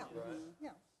money.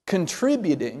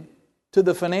 Contributing to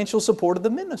the financial support of the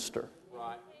minister.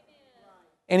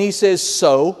 And he says,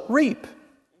 sow, reap.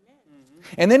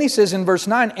 And then he says in verse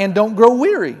 9, and don't grow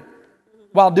weary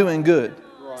while doing good.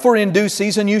 For in due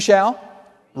season you shall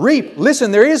reap.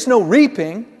 Listen, there is no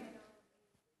reaping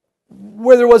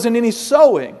where there wasn't any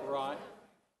sowing.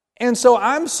 And so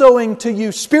I'm sowing to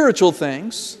you spiritual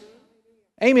things.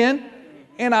 Amen.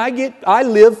 And I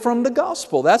live from the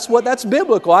gospel. That's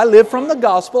biblical. I live from the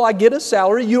gospel. I get a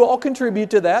salary. You all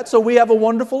contribute to that. So we have a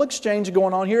wonderful exchange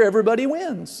going on here. Everybody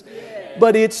wins.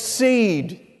 But it's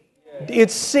seed.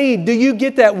 It's seed. Do you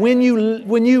get that? When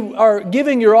you are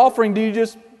giving your offering, do you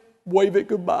just wave it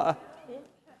goodbye?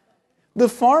 The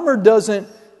farmer doesn't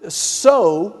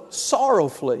sow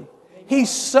sorrowfully. He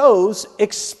sows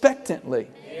expectantly,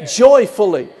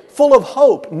 joyfully, full of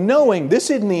hope, knowing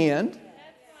this isn't the end.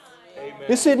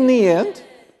 This isn't the end.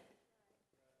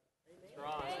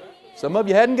 Some of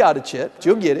you hadn't got it yet, but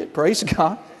you'll get it. Praise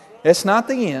God. It's not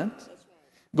the end.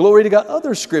 Glory to God.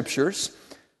 Other scriptures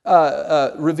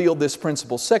revealed this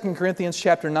principle. 2 Corinthians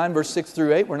chapter 9, verse 6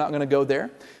 through 8. We're not going to go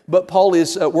there. But Paul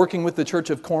is working with the church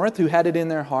of Corinth, who had it in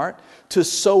their heart to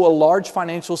sow a large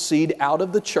financial seed out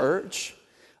of the church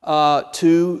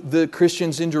to the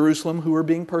Christians in Jerusalem who were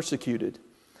being persecuted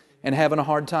and having a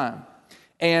hard time.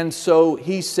 And so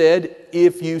he said,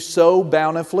 if you sow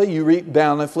bountifully, you reap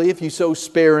bountifully. If you sow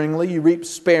sparingly, you reap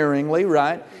sparingly,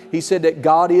 right? He said that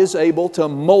God is able to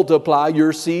multiply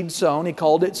your seed sown. He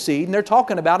called it seed. And they're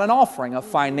talking about an offering, a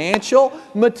financial,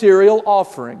 material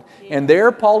offering. And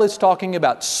there Paul is talking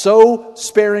about sow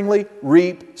sparingly,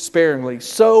 reap sparingly.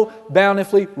 Sow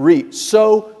bountifully, reap.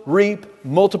 Sow, reap,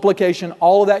 multiplication,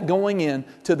 all of that going in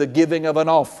to the giving of an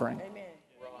offering.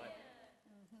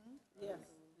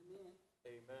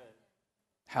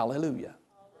 Hallelujah.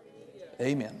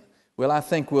 Amen. Well, I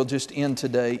think we'll just end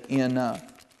today in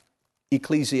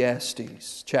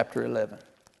Ecclesiastes chapter 11.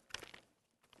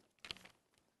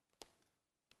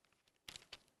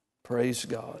 Praise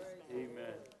God. Amen.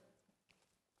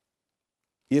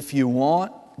 If you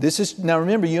want, now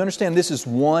remember, you understand this is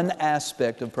one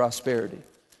aspect of prosperity.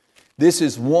 This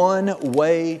is one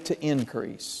way to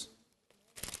increase.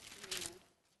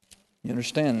 You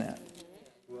understand that?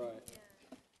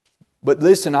 But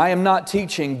listen, I am not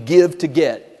teaching give to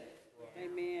get.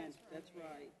 Amen. That's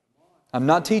right. I'm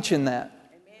not teaching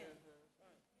that.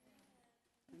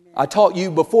 I taught you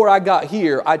before I got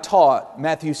here, I taught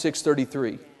Matthew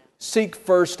 6:33. Seek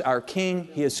first our King,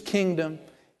 His kingdom,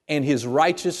 and His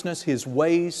righteousness, His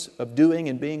ways of doing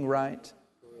and being right.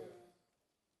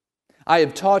 I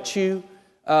have taught you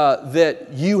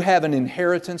that you have an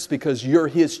inheritance because you're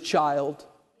His child.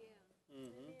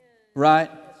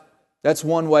 Right? That's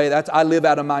one way. I live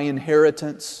out of my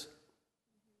inheritance.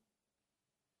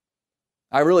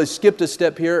 I really skipped a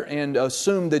step here and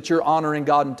assumed that you're honoring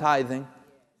God in tithing.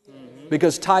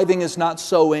 Because tithing is not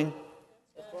sowing.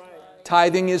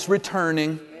 Tithing is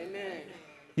returning.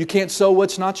 You can't sow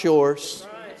what's not yours.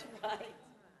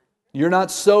 You're not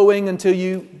sowing until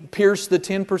you pierce the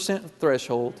 10%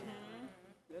 threshold.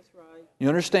 You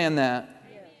understand that?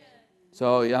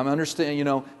 So I'm understanding,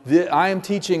 I am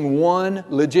teaching one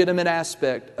legitimate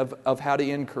aspect of how to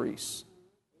increase.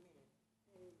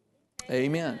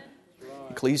 Amen.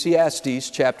 Ecclesiastes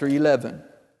chapter 11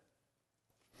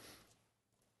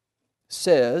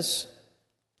 says,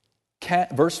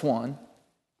 verse 1,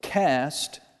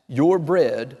 cast your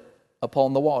bread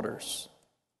upon the waters.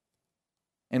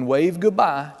 And wave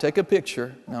goodbye, take a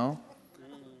picture. No.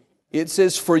 It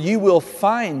says, for you will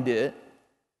find it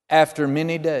after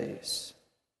many days,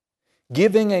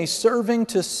 giving a serving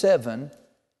to 7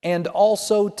 and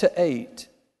also to 8,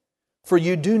 for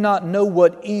you do not know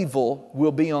what evil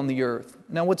will be on the earth.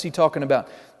 Now what's he talking about?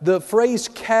 The phrase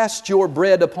cast your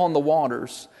bread upon the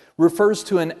waters refers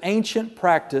to an ancient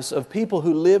practice of people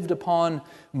who lived upon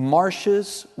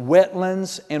marshes,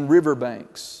 wetlands, and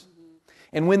riverbanks.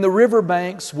 And when the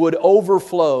riverbanks would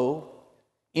overflow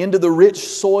into the rich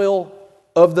soil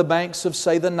of the banks of,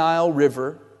 say, the Nile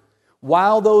River,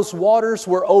 while those waters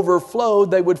were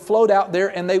overflowed, they would float out there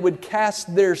and they would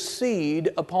cast their seed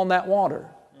upon that water.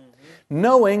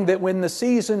 Knowing that when the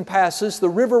season passes, the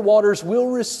river waters will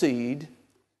recede,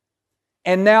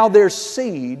 and now their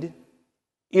seed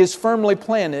is firmly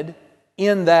planted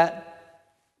in that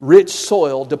rich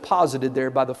soil deposited there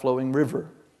by the flowing river.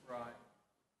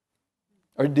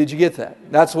 Or did you get that?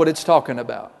 That's what it's talking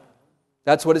about.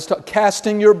 That's what it's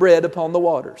casting your bread upon the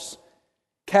waters.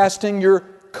 Casting your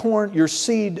corn, your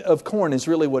seed of corn is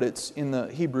really what it's in the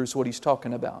Hebrews, what he's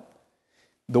talking about.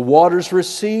 The waters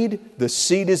recede, the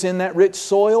seed is in that rich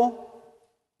soil,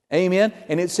 Amen?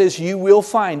 And it says you will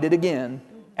find it again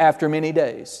after many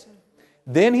days.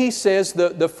 Then he says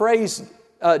the phrase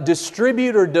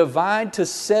distribute or divide to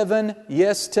 7,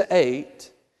 yes to 8.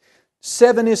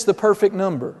 7 is the perfect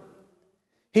number.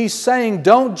 He's saying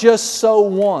don't just sow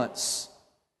once.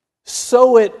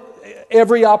 Sow it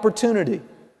every opportunity.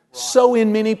 Sow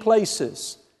in many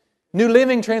places. New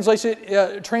Living translates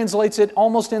it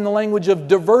almost in the language of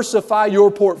diversify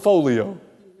your portfolio.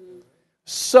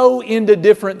 Sow into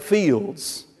different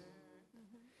fields.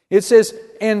 It says,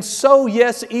 and sow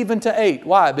yes even to 8.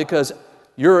 Why? Because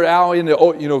you're out in the,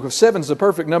 7's the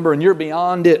perfect number and you're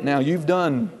beyond it. Now you've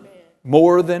done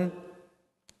more than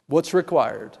what's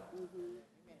required.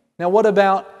 Now what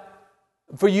about,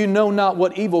 for you know not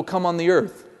what evil come on the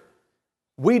earth?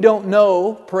 We don't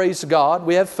know, praise God,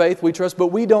 we have faith, we trust, but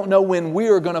we don't know when we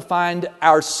are going to find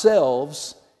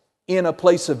ourselves in a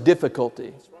place of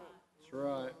difficulty. That's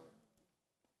right.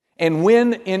 And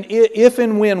if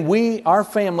and when we, our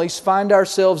families, find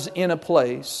ourselves in a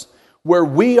place where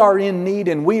we are in need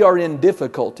and we are in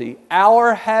difficulty,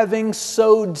 our having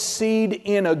sowed seed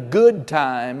in a good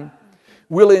time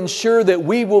will ensure that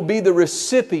we will be the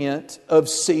recipient of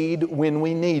seed when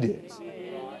we need it.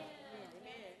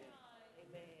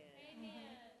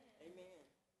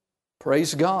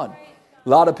 Praise God. A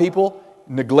lot of people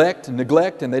neglect, and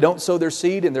they don't sow their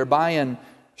seed, and they're buying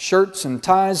shirts and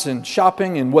ties and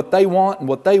shopping and what they want and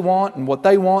what they want and what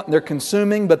they want, and they're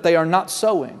consuming, but they are not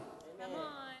sowing.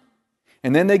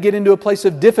 And then they get into a place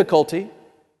of difficulty,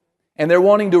 and they're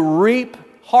wanting to reap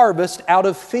harvest out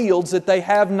of fields that they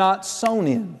have not sown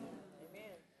in.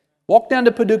 Walk down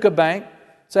to Paducah Bank,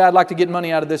 say, I'd like to get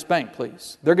money out of this bank,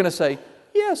 please. They're going to say,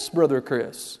 yes, Brother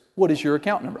Chris. What is your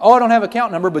account number? Oh, I don't have an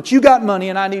account number, but you got money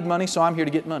and I need money, so I'm here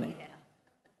to get money.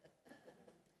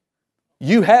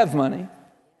 You have money.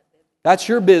 That's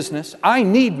your business. I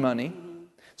need money,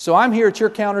 so I'm here at your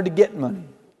counter to get money.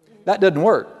 That doesn't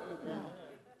work.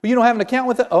 But you don't have an account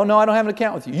with it? Oh, no, I don't have an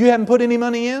account with you. You haven't put any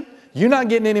money in? You're not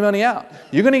getting any money out.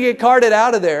 You're going to get carted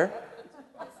out of there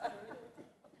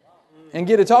and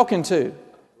get a talking to.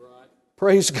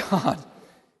 Praise God.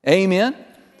 Amen.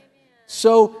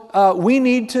 So we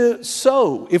need to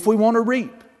sow if we want to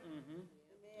reap.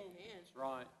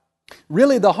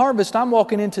 Really, the harvest I'm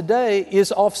walking in today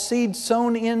is off seed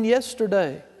sown in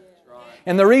yesterday.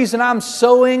 And the reason I'm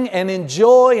sowing and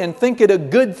enjoy and think it a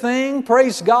good thing,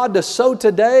 praise God, to sow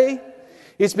today,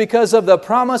 is because of the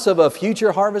promise of a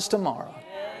future harvest tomorrow.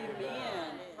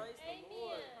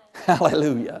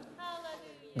 Hallelujah.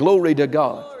 Glory to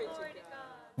God.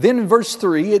 Then in verse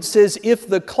 3 it says, if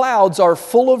the clouds are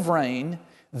full of rain,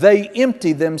 they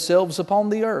empty themselves upon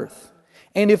the earth.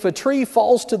 And if a tree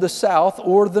falls to the south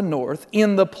or the north,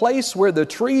 in the place where the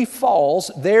tree falls,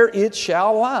 there it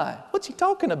shall lie. What's he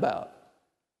talking about?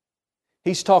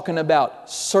 He's talking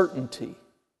about certainty.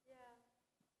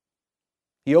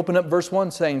 He opened up verse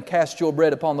 1 saying, cast your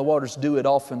bread upon the waters, do it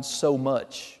often so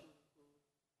much.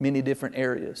 Many different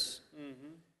areas.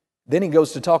 Then he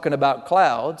goes to talking about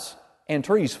clouds and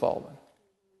trees falling.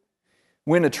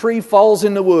 When a tree falls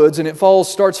in the woods and it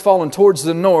starts falling towards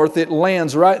the north, it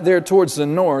lands right there towards the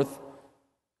north.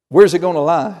 Where's it going to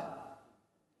lie?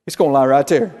 It's going to lie right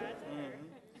there.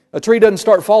 A tree doesn't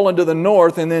start falling to the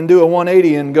north and then do a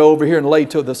 180 and go over here and lay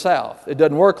to the south. It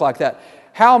doesn't work like that.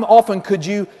 How often could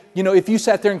you, if you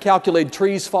sat there and calculated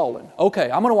trees falling,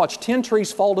 okay, I'm going to watch 10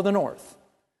 trees fall to the north.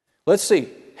 Let's see,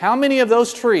 how many of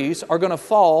those trees are going to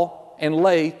fall and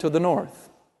lay to the north?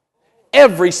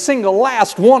 Every single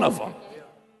last one of them.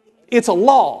 It's a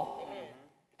law.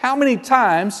 How many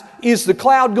times is the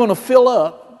cloud going to fill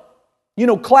up?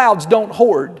 Clouds don't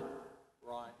hoard.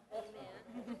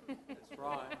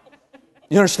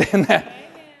 You understand that?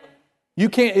 You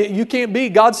can't be,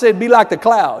 God said, be like the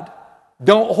cloud.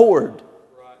 Don't hoard.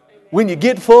 When you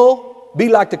get full, be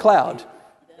like the cloud.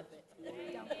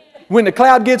 When the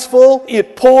cloud gets full,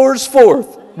 it pours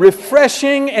forth,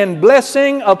 refreshing and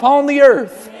blessing upon the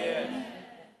earth.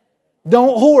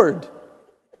 Don't hoard.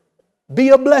 Be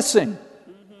a blessing.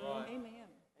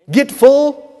 Get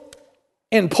full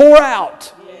and pour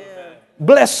out.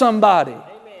 Bless somebody.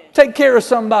 Take care of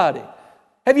somebody.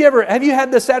 Have you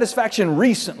had the satisfaction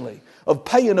recently of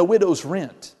paying a widow's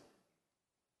rent?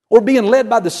 Or being led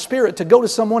by the Spirit to go to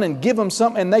someone and give them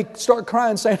something and they start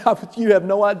crying saying, you have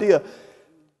no idea.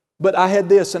 But I had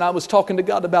this and I was talking to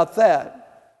God about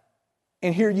that.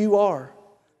 And here you are.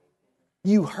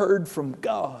 You heard from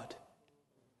God.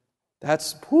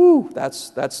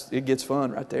 It gets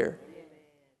fun right there.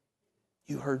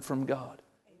 You heard from God.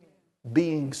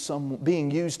 Being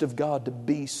used of God to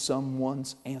be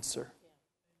someone's answer.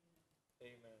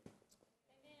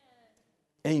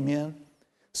 Amen.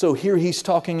 So here he's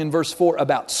talking in verse 4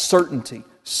 about certainty,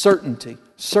 certainty,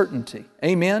 certainty.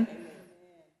 Amen?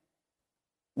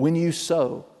 When you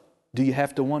sow, do you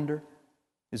have to wonder?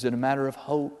 Is it a matter of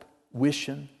hope,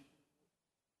 wishing?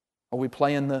 Are we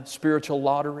playing the spiritual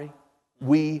lottery?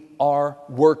 We are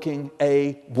working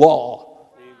a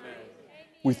wall. Amen.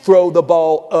 We throw the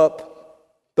ball up,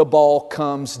 the ball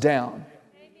comes down.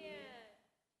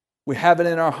 We have it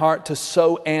in our heart to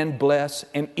sow and bless,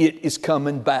 and it is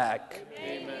coming back.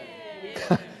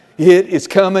 Amen. It is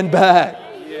coming back.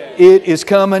 It is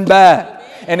coming back.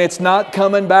 And it's not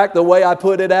coming back the way I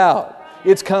put it out.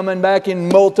 It's coming back in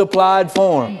multiplied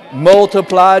form.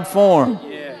 Multiplied form.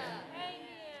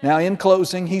 Now in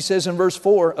closing, he says in verse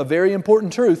 4, a very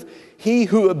important truth. He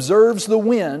who observes the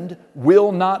wind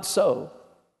will not sow.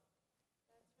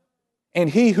 And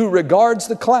he who regards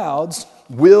the clouds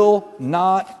will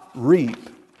not reap.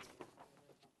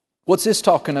 What's this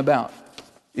talking about?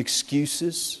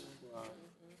 Excuses.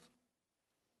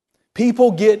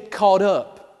 People get caught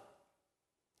up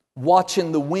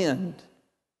watching the wind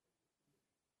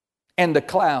and the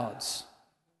clouds.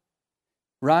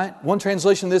 Right? One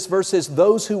translation of this verse says,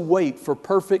 those who wait for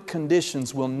perfect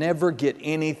conditions will never get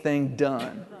anything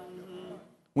done.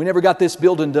 We never got this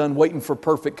building done waiting for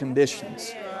perfect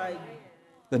conditions.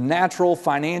 The natural,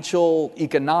 financial,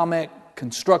 economic,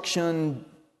 construction,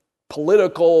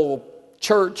 political,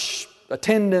 church,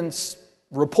 attendance,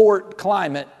 report,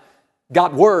 climate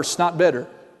got worse, not better,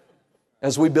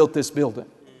 as we built this building.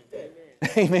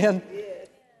 Amen?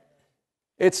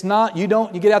 It's not, you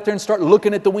get out there and start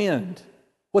looking at the wind.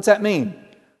 What's that mean?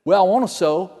 Well, I want to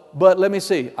sow, but let me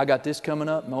see. I got this coming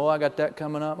up. Oh, I got that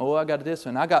coming up. Oh, I got this.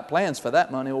 And I got plans for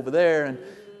that money over there. And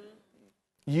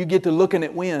you get to looking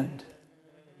at wind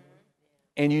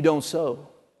and you don't sow.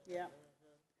 Yeah.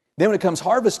 Then when it comes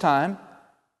harvest time,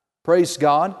 praise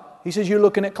God, he says you're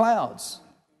looking at clouds.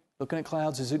 Looking at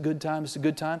clouds, is it a good time? Is it a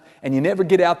good time? And you never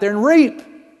get out there and reap.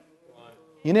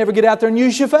 You never get out there and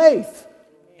use your faith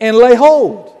and lay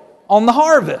hold on the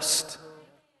harvest.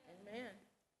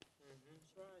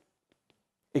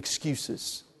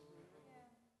 Excuses.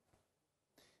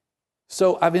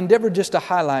 So I've endeavored just to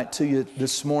highlight to you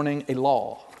this morning a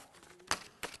law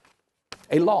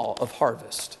of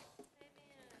harvest,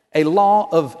 a law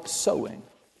of sowing,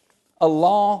 a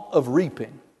law of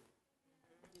reaping.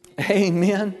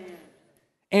 Amen.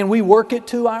 And we work it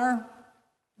to our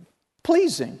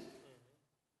pleasing.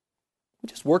 We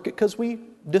just work it because we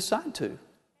decide to.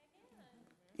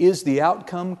 Is the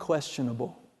outcome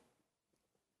questionable?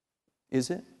 Is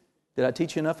it? Did I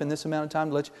teach you enough in this amount of time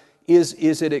to let you?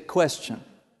 Is it a question?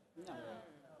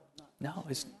 No,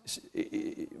 it's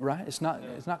right. It's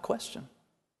not question.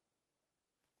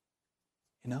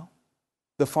 You know,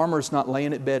 the farmer's not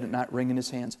laying at bed at night wringing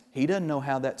his hands. He doesn't know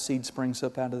how that seed springs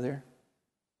up out of there.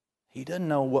 He doesn't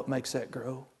know what makes that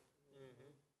grow.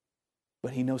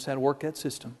 But he knows how to work that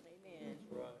system,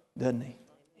 doesn't he?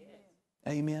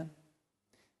 Amen.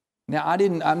 Now,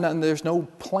 there's no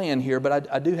plan here,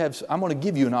 but I'm going to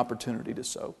give you an opportunity to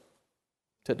sow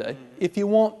today, if you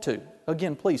want to.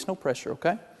 Again, please, no pressure,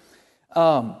 okay?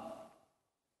 And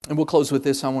we'll close with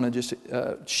this. I want to just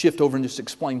shift over and just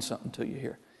explain something to you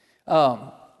here.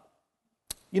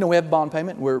 We have bond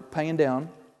payment. We're paying down,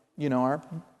 our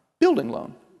building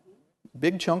loan.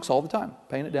 Big chunks all the time,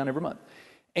 paying it down every month.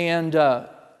 And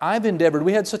I've endeavored,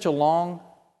 we had such a long,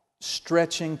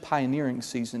 stretching, pioneering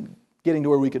season, getting to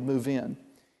where we could move in,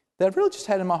 that I've really just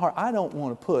had in my heart, I don't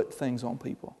want to put things on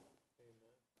people.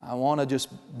 I want to just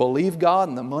believe God,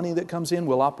 and the money that comes in,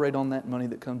 we'll operate on that money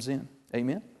that comes in.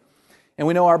 Amen? And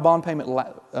we know our bond payment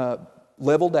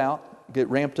leveled out, get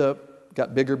ramped up,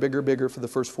 got bigger for the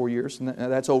first 4 years. And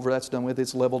that's over, that's done with,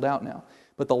 it's leveled out now.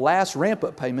 But the last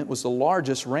ramp-up payment was the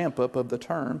largest ramp-up of the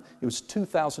term. It was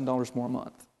 $2,000 more a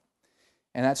month.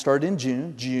 And that started in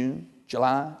June,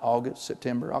 July, August,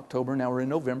 September, October. Now we're in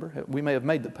November. We may have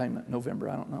made the payment in November.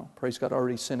 I don't know. Praise God,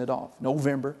 already sent it off.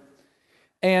 November.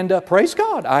 And praise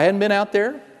God, I hadn't been out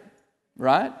there,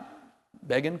 right?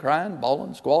 Begging, crying,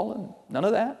 bawling, squalling, none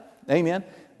of that. Amen.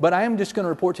 But I am just going to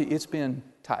report to you, it's been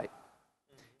tight.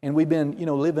 And we've been,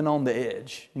 living on the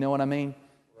edge. You know what I mean?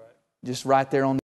 Right. Just right there on